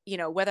by, you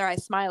know, whether I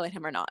smile at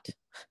him or not.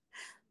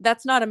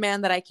 That's not a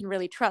man that I can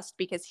really trust,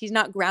 because he's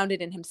not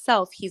grounded in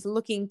himself. He's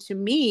looking to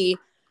me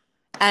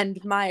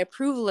and my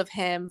approval of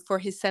him for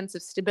his sense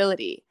of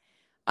stability.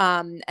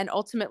 And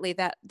ultimately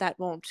that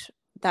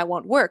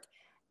won't work.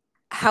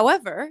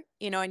 However,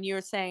 you know, and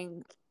you're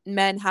saying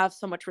men have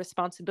so much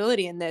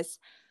responsibility in this.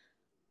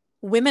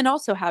 Women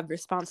also have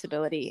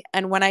responsibility.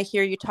 And when I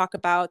hear you talk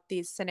about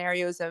these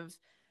scenarios of,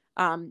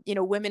 you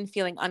know, women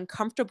feeling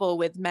uncomfortable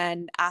with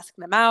men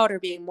asking them out or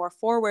being more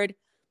forward,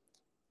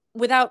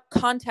 without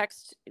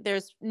context,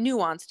 there's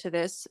nuance to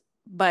this,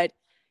 but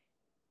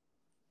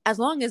as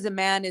long as a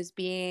man is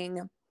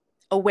being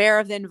aware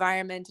of the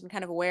environment and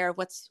kind of aware of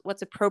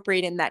what's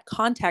appropriate in that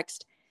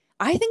context,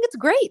 I think it's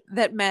great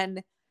that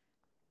men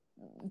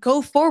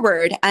go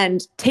forward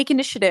and take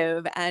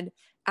initiative and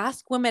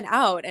ask women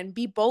out and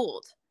be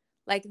bold.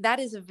 Like that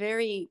is a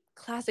very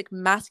classic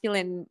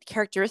masculine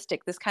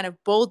characteristic, this kind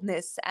of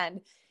boldness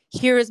and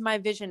here is my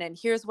vision and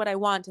here's what I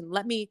want and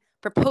let me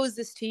propose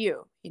this to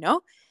you, you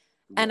know?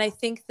 And I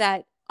think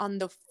that on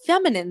the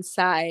feminine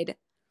side,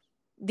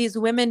 these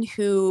women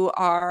who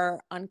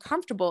are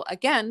uncomfortable,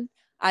 again,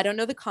 I don't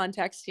know the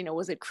context, you know,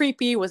 was it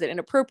creepy? Was it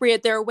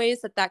inappropriate? There are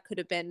ways that that could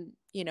have been,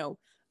 you know,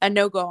 a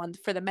no-go on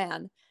for the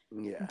man.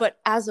 Yeah. But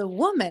as a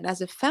woman,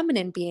 as a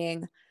feminine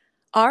being,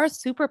 our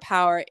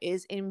superpower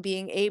is in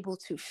being able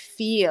to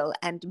feel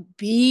and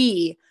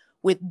be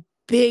with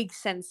big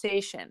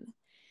sensation.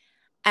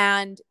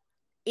 And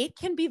it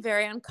can be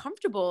very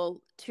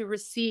uncomfortable to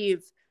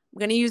receive, I'm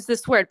going to use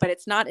this word, but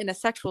it's not in a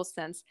sexual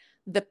sense,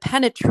 the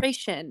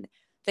penetration,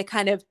 the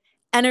kind of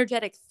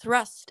energetic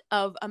thrust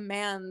of a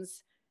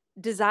man's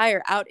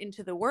desire out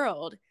into the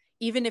world,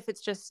 even if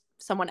it's just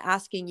someone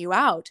asking you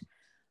out.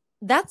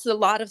 That's a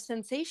lot of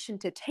sensation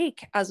to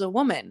take as a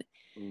woman.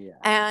 Yeah.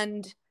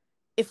 And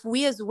if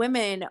we as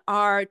women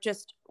are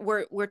just,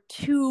 we're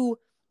too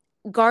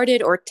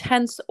guarded or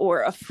tense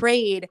or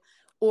afraid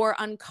or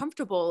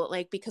uncomfortable,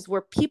 like because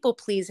we're people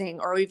pleasing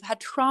or we've had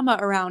trauma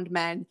around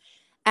men,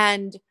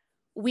 and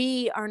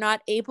we are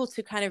not able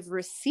to kind of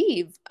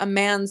receive a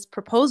man's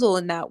proposal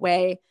in that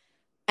way,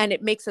 and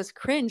it makes us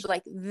cringe,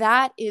 like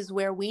that is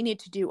where we need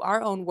to do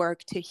our own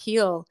work to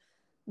heal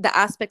the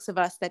aspects of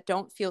us that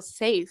don't feel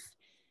safe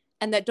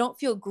and that don't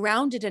feel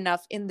grounded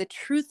enough in the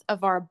truth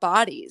of our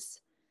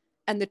bodies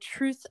and the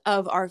truth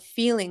of our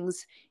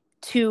feelings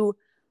to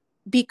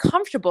be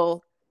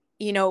comfortable,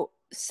 you know,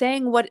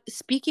 speaking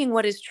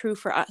what is true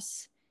for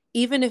us,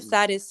 even if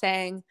that is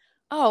saying,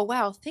 oh,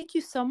 wow, thank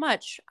you so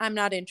much, I'm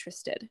not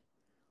interested.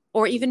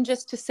 Or even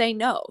just to say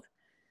no.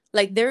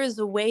 Like there is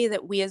a way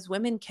that we as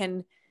women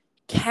can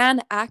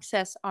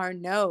access our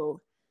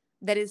no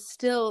that is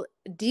still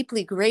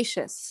deeply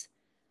gracious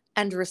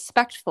and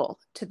respectful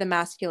to the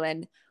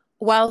masculine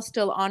while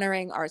still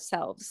honoring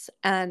ourselves.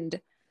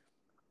 And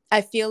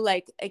I feel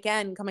like,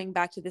 again, coming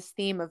back to this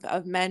theme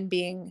of men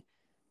being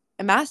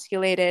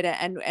emasculated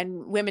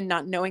and women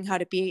not knowing how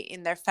to be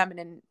in their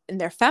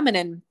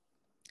feminine,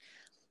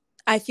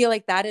 I feel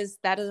like that is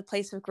a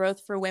place of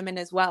growth for women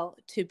as well,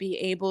 to be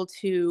able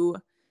to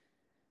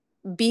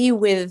be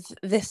with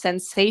the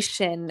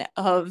sensation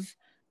of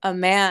a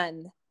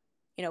man,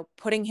 you know,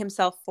 putting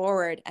himself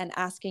forward and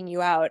asking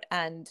you out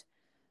and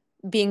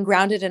being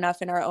grounded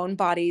enough in our own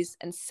bodies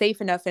and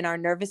safe enough in our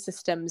nervous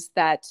systems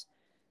that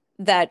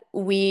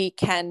we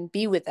can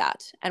be with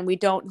that. And we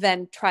don't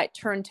then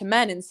turn to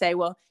men and say,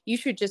 well, you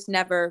should just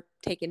never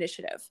take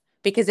initiative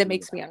because it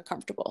makes me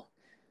uncomfortable.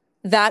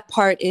 That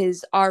part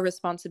is our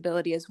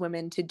responsibility as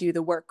women to do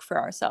the work for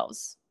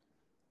ourselves.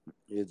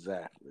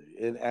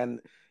 Exactly. And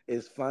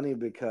it's funny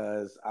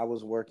because I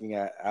was working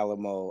at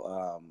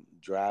Alamo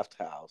Draft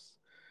House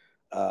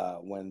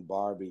when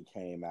Barbie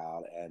came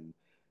out, and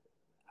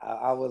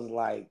I was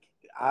like,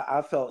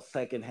 I felt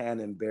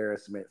secondhand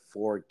embarrassment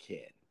for Ken.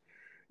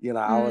 You know,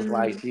 I was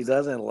like, she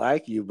doesn't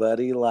like you,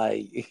 buddy.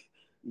 Like,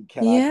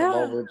 can I come Yeah.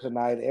 over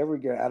tonight? Every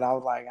girl, and I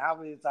was like, how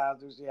many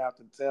times does she have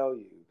to tell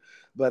you?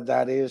 But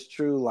that is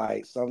true.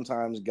 Like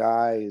sometimes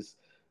guys,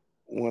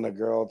 when a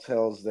girl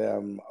tells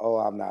them, "Oh,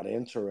 I'm not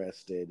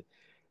interested,"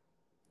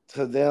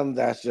 to them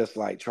that's just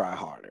like try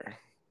harder.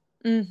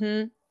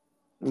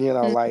 Mm-hmm. You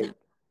know,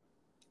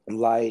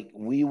 like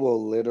we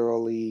will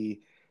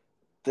literally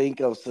think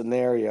of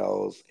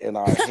scenarios in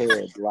our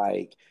head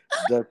like,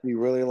 does she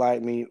really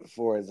like me?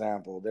 For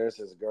example, there's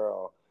this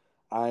girl,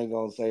 I ain't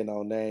gonna say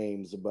no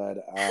names, but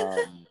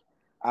I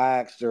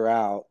asked her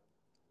out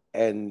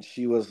and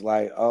she was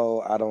like,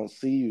 "Oh, I don't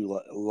see you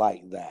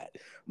like that."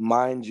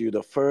 Mind you,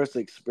 the first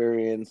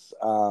experience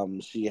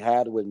she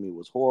had with me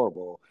was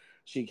horrible.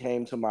 She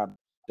came to my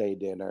birthday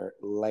dinner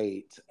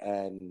late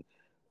and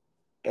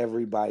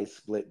everybody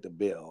split the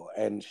bill,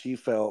 and she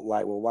felt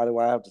like, well, why do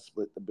I have to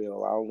split the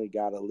bill? I only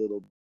got a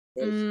little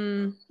portion.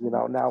 Mm. You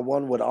know, now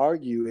one would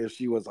argue if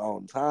she was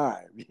on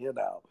time, you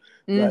know,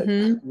 but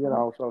Mm-hmm. you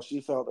know, so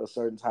she felt a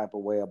certain type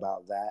of way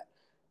about that.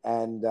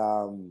 And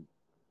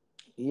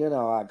you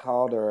know, I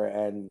called her,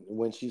 and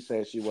when she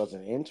said she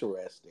wasn't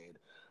interested,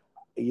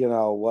 you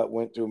know, what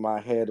went through my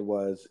head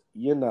was,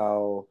 you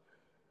know,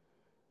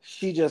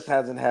 she just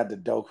hasn't had the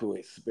Doku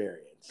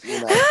experience.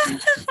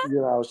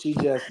 She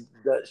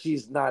just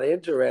she's not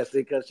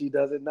interested because she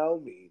doesn't know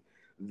me.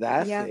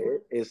 That's Yeah.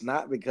 it. It's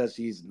not because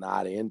she's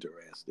not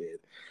interested.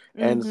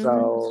 And Mm-hmm.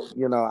 so,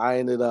 you know, I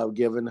ended up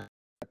giving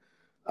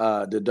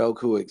the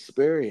Doku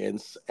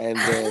experience, and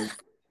then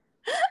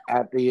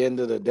at the end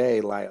of the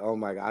day, like, oh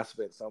my god, I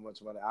spent so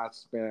much money. I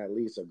spent at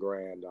least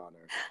 $1,000 on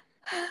her.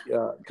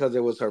 Yeah, because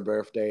it was her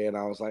birthday, and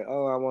I was like,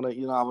 oh, I want to,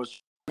 you know, I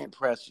was trying to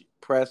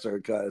press her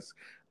because,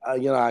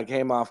 you know, I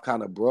came off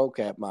kind of broke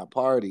at my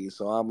party,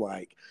 so I'm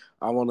like,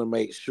 I want to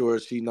make sure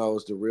she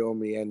knows the real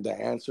me, and the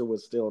answer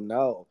was still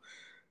no.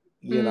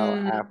 You know,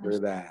 Mm. after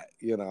that,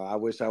 you know, I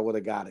wish I would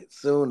have got it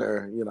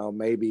sooner. You know,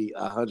 maybe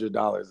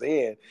 $100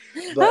 in,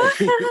 but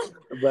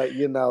but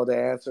you know, the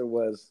answer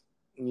was,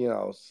 you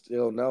know,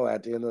 still no.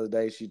 At the end of the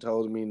day, she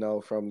told me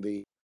no from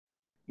the,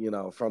 you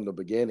know, from the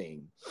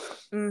beginning.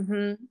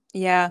 Mm-hmm.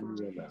 Yeah.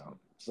 You know,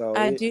 so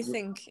I it, do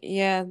think,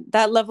 yeah,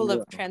 that level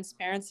yeah, of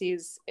transparency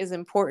is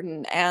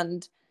important.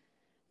 And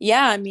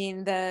yeah, I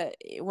mean,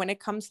 when it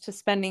comes to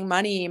spending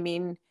money, I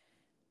mean,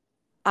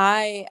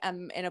 I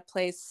am in a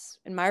place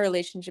in my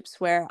relationships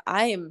where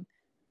I am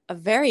a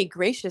very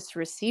gracious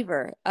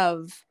receiver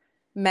of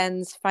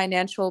men's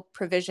financial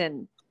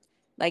provision.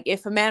 Like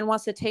if a man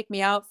wants to take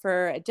me out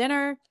for a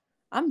dinner,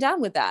 I'm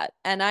down with that.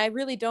 And I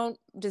really don't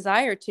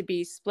desire to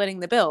be splitting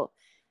the bill.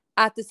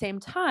 At the same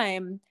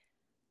time,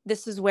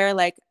 this is where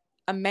like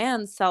a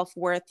man's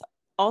self-worth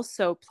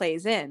also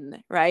plays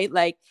in, right?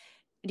 Like,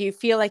 do you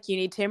feel like you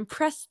need to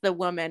impress the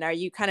woman? Are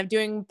you kind of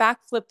doing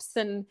backflips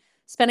and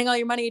spending all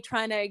your money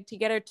trying to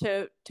get her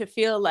to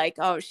feel like,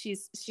 oh,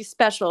 she's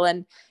special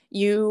and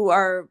you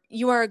are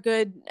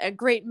a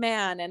great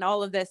man and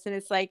all of this? And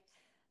it's like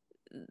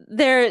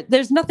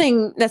there's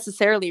nothing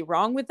necessarily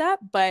wrong with that,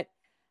 but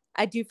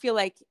I do feel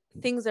like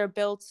things are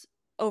built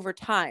over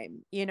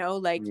time,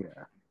 like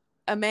yeah,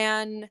 a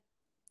man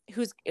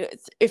who's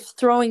if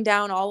throwing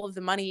down all of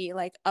the money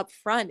like up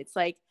front, it's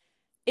like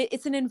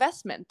it's an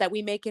investment that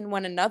we make in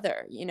one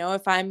another.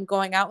 If I'm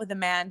going out with a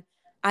man,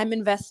 I'm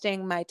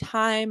investing my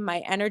time, my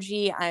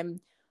energy, I'm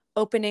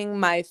opening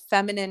my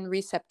feminine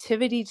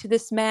receptivity to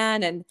this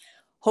man, and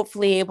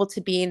hopefully able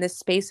to be in this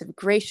space of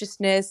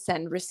graciousness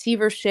and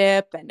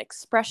receivership and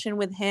expression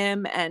with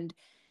him. And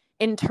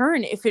in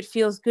turn, if it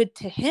feels good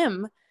to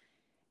him,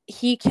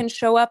 he can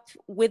show up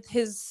with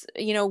his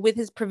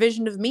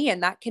provision of me,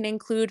 and that can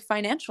include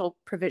financial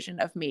provision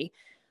of me,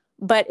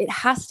 but it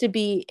has to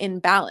be in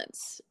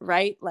balance,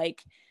 right?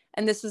 Like,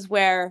 and this is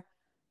where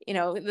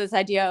this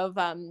idea of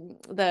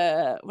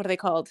the what are they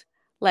called,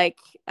 like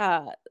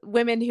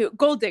women who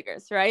gold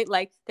diggers, right?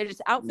 Like they're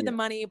just out for the yeah,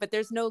 money but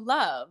there's no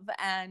love.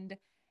 And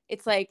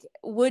it's like,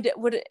 would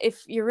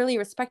if you're really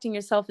respecting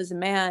yourself as a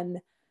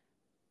man,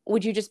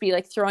 would you just be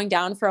like throwing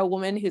down for a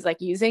woman who's like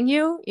using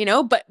you,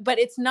 but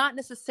it's not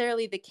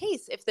necessarily the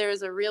case if there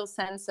is a real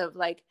sense of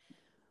like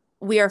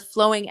we are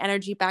flowing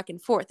energy back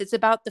and forth. It's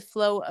about the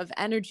flow of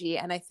energy,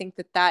 and I think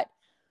that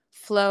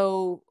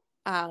flow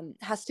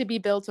has to be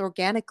built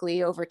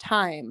organically over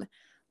time.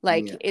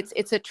 Like yeah,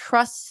 it's a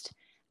trust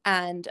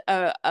and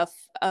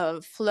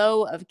a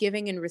flow of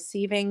giving and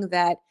receiving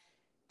that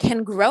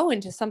can grow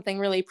into something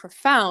really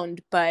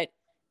profound, but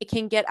it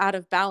can get out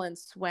of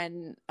balance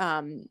when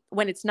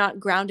it's not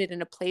grounded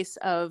in a place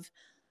of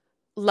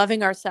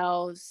loving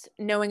ourselves,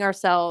 knowing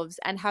ourselves,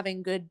 and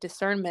having good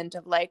discernment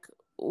of like,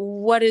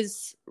 what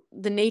is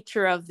the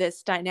nature of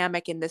this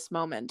dynamic in this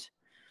moment.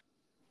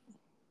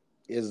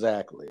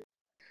 Exactly.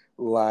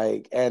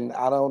 Like, and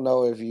I don't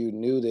know if you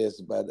knew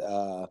this, but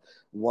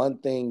one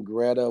thing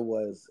Greta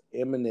was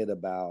imminent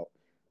about,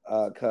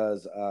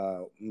 because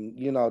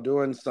you know,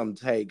 during some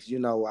takes, you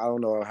know, I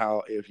don't know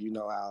how, if you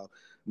know how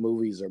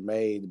movies are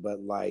made,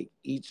 but like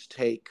each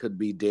take could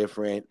be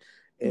different,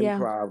 Yeah.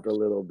 improv a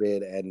little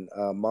bit, and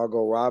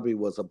Margot Robbie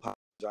was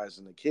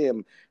apologizing to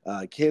Ken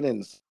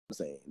in some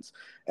scenes,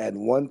 and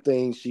one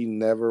thing she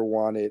never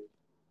wanted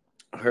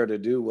her to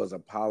do was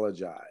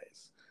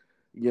apologize,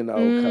 you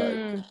know, because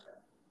Mm,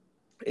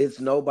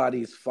 it's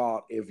nobody's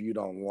fault if you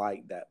don't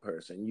like that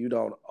person. You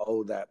don't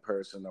owe that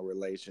person a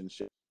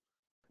relationship,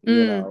 you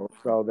mm, know,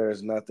 so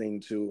there's nothing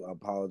to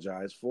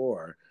apologize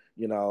for,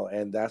 you know,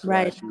 and that's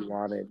why right. she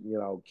wanted, you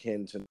know,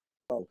 Ken to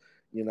know,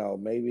 you know,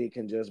 maybe it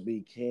can just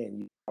be Ken.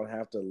 You don't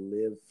have to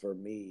live for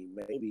me.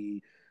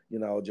 Maybe, you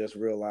know, just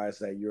realize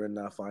that you're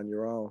enough on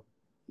your own,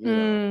 you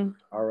know, Mm,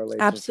 our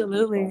relationship is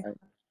absolutely. fine.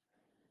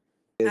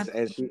 Is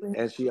Absolutely.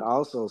 and she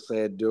also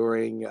said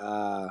during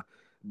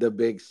the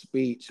big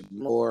speech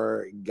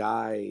more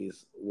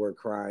guys were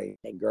crying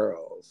than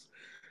girls.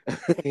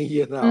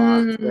 You know,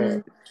 I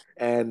said, Mm,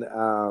 and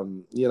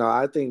you know,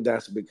 I think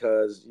that's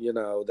because, you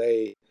know,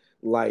 they,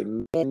 like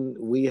men,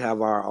 we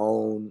have our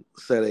own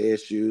set of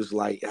issues,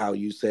 like how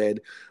you said,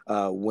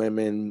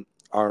 women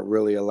aren't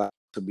really allowed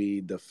to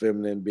be the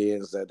feminine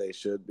beings that they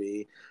should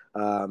be.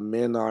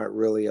 Men aren't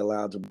really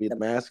allowed to be the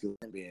masculine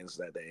beings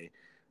that they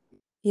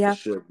yeah.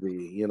 should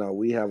be. You know,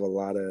 we have a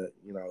lot of,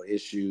 you know,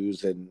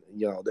 issues, and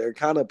you know, they're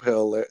kind of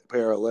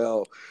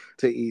parallel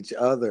to each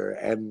other,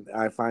 and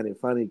I find it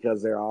funny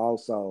because they're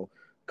also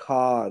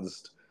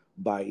caused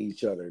by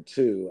each other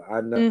too.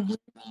 I know Hmm.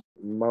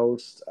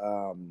 most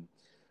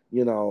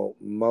you know,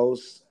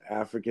 most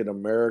African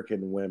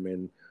American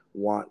women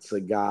wants a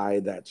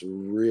guy that's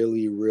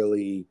really,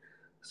 really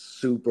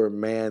super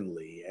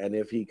manly, and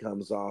if he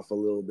comes off a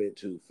little bit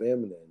too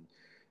feminine,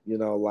 you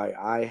know, like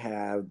I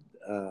have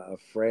a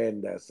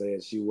friend that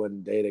said she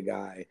wouldn't date a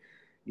guy,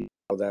 you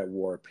know, that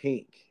wore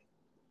pink.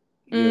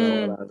 You know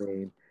Mm, what I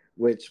mean?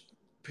 Which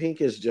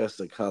pink is just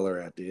a color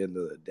at the end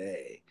of the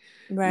day,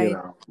 you right.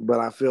 know.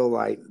 But I feel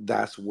like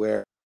that's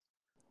where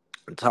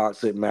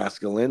toxic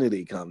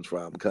masculinity comes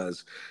from,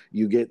 because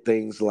you get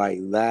things like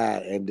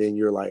that and then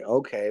you're like,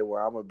 okay,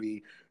 well, I'm gonna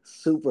be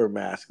super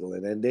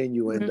masculine, and then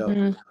you end up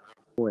Hmm.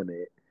 doing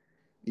it.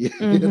 You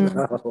Hmm.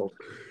 know,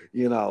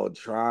 you know,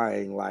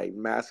 trying, like,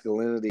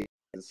 masculinity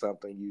is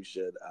something you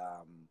should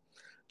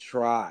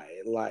try.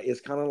 Like,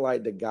 it's kind of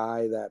like the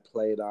guy that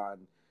played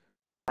on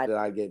Why Did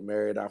I Get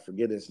Married, I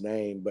forget his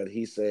name, but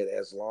he said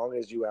as long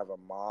as you have a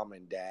mom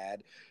and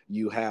dad,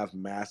 you have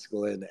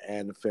masculine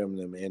and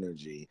feminine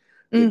energy.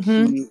 The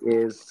Hmm. key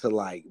is to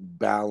like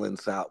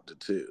balance out the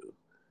two.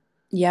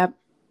 Yep.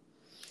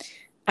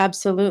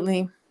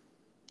 Absolutely.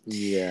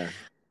 Yeah,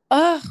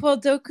 Oh, well,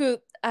 Doku,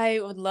 I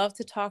would love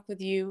to talk with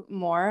you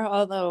more,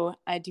 although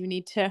I do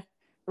need to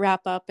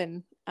wrap up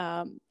and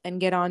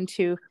get on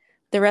to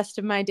the rest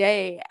of my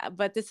day.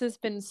 But this has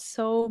been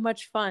so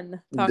much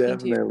fun talking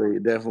to you. definitely,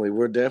 definitely.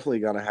 We're definitely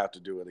gonna have to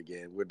do it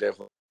again. We're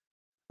definitely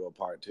do a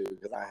part two,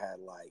 because I had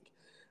like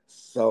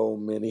so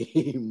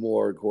many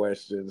more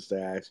questions to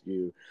ask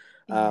you.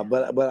 Yeah.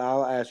 But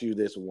I'll ask you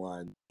this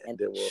one, and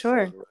then we'll save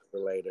Sure. it for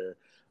later.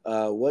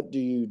 What do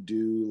you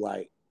do,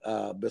 like,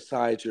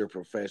 besides your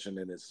profession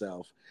in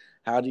itself?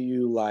 How do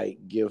you like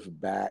give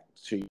back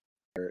to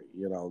your,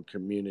 you know,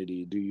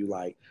 community? Do you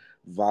like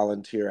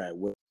volunteer at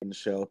women's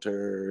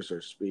shelters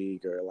or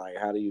speak, or like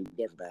how do you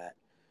give back?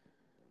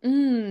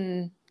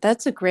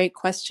 That's a great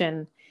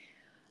question.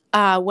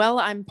 Well,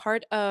 I'm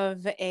part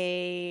of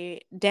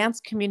a dance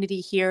community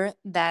here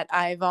that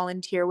I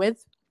volunteer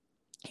with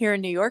here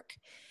in New York.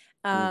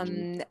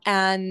 Hmm.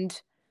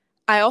 And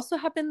I also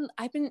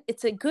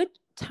it's a good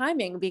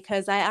timing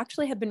because I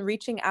actually have been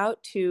reaching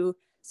out to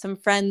some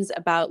friends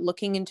about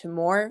looking into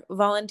more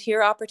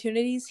volunteer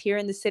opportunities here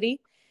in the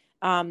city.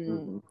 Um,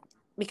 Hmm.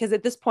 because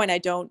at this point I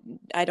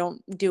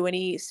don't do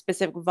any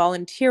specific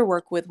volunteer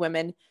work with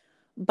women,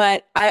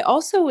 but I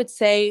also would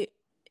say,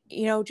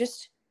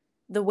 just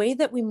the way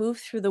that we move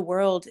through the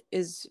world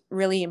is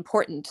really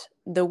important.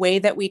 The way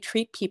that we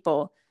treat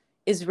people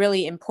is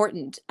really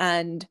important.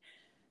 And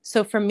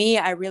so for me,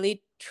 I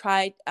really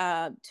try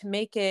to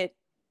make it,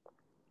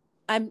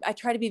 I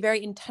try to be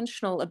very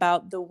intentional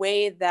about the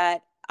way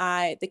that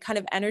the kind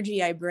of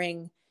energy I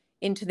bring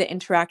into the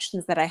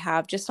interactions that I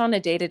have just on a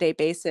day to day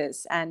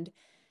basis. And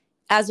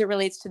as it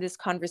relates to this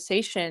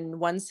conversation,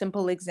 one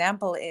simple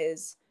example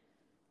is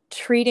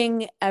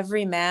treating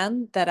every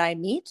man that I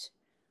meet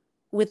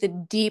with a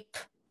deep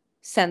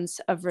sense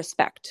of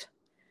respect.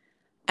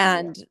 Yeah.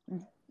 And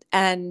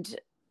and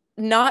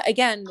not,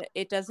 again,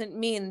 it doesn't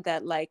mean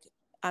that like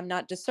I'm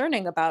not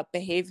discerning about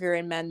behavior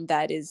in men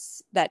that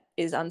is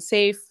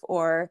unsafe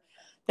or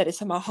that is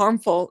somehow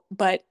harmful,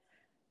 but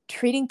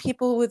treating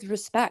people with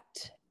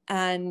respect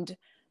and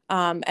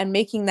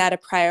making that a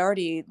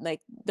priority,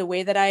 like the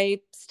way that I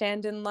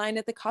stand in line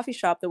at the coffee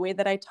shop, the way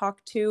that I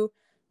talk to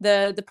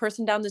the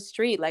person down the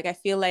street. Like, I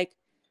feel like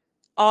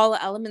all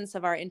elements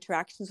of our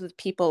interactions with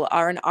people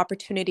are an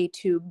opportunity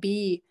to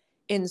be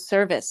in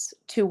service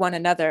to one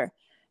another.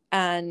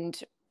 And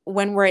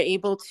when we're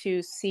able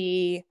to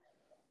see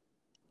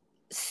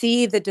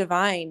the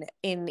divine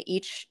in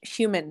each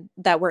human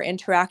that we're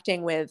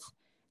interacting with,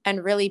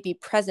 and really be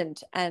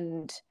present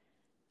and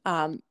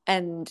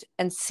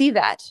see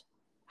that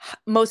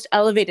most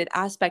elevated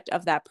aspect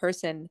of that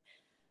person,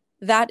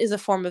 that is a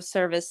form of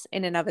service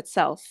in and of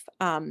itself.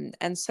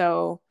 And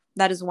so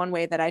that is one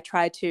way that I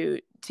try to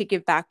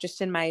give back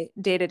just in my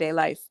day-to-day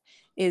life,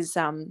 is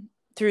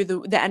through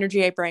the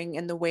energy I bring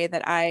and the way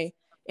that I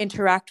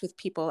interact with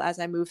people as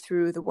I move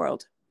through the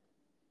world.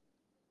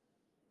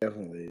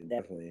 Definitely,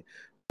 definitely.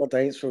 Well,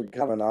 thanks for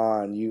coming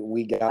on.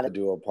 We got to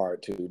do a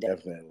part two,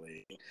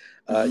 definitely. You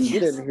Yes.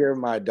 didn't hear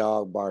my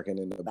dog barking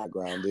in the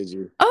background, did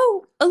you?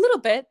 Oh, a little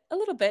bit.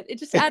 It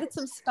just added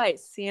some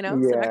spice, some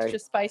Yeah, extra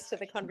spice to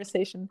the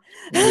conversation.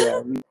 yeah.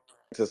 We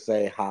to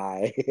say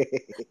hi.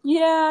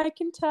 Yeah, I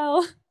can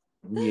tell.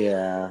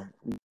 Yeah.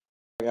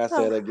 Like I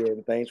said Oh,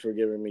 again, thanks for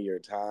giving me your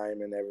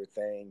time and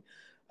everything.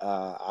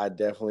 I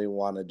definitely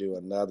want to do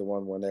another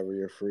one whenever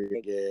you're free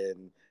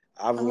again.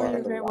 I've you're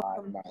learned a very lot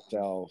welcome.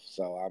 myself,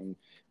 so I'm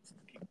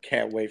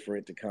can't wait for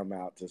it to come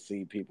out to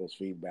see people's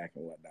feedback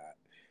and whatnot.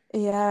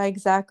 Yeah,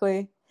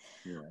 exactly.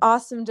 Yeah.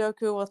 Awesome,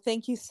 Doku. Well,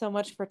 thank you so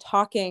much for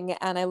talking,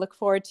 and I look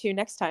forward to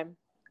next time.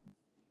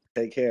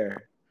 Take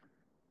care.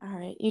 All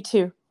right, you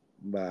too.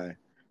 Bye.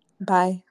 Bye.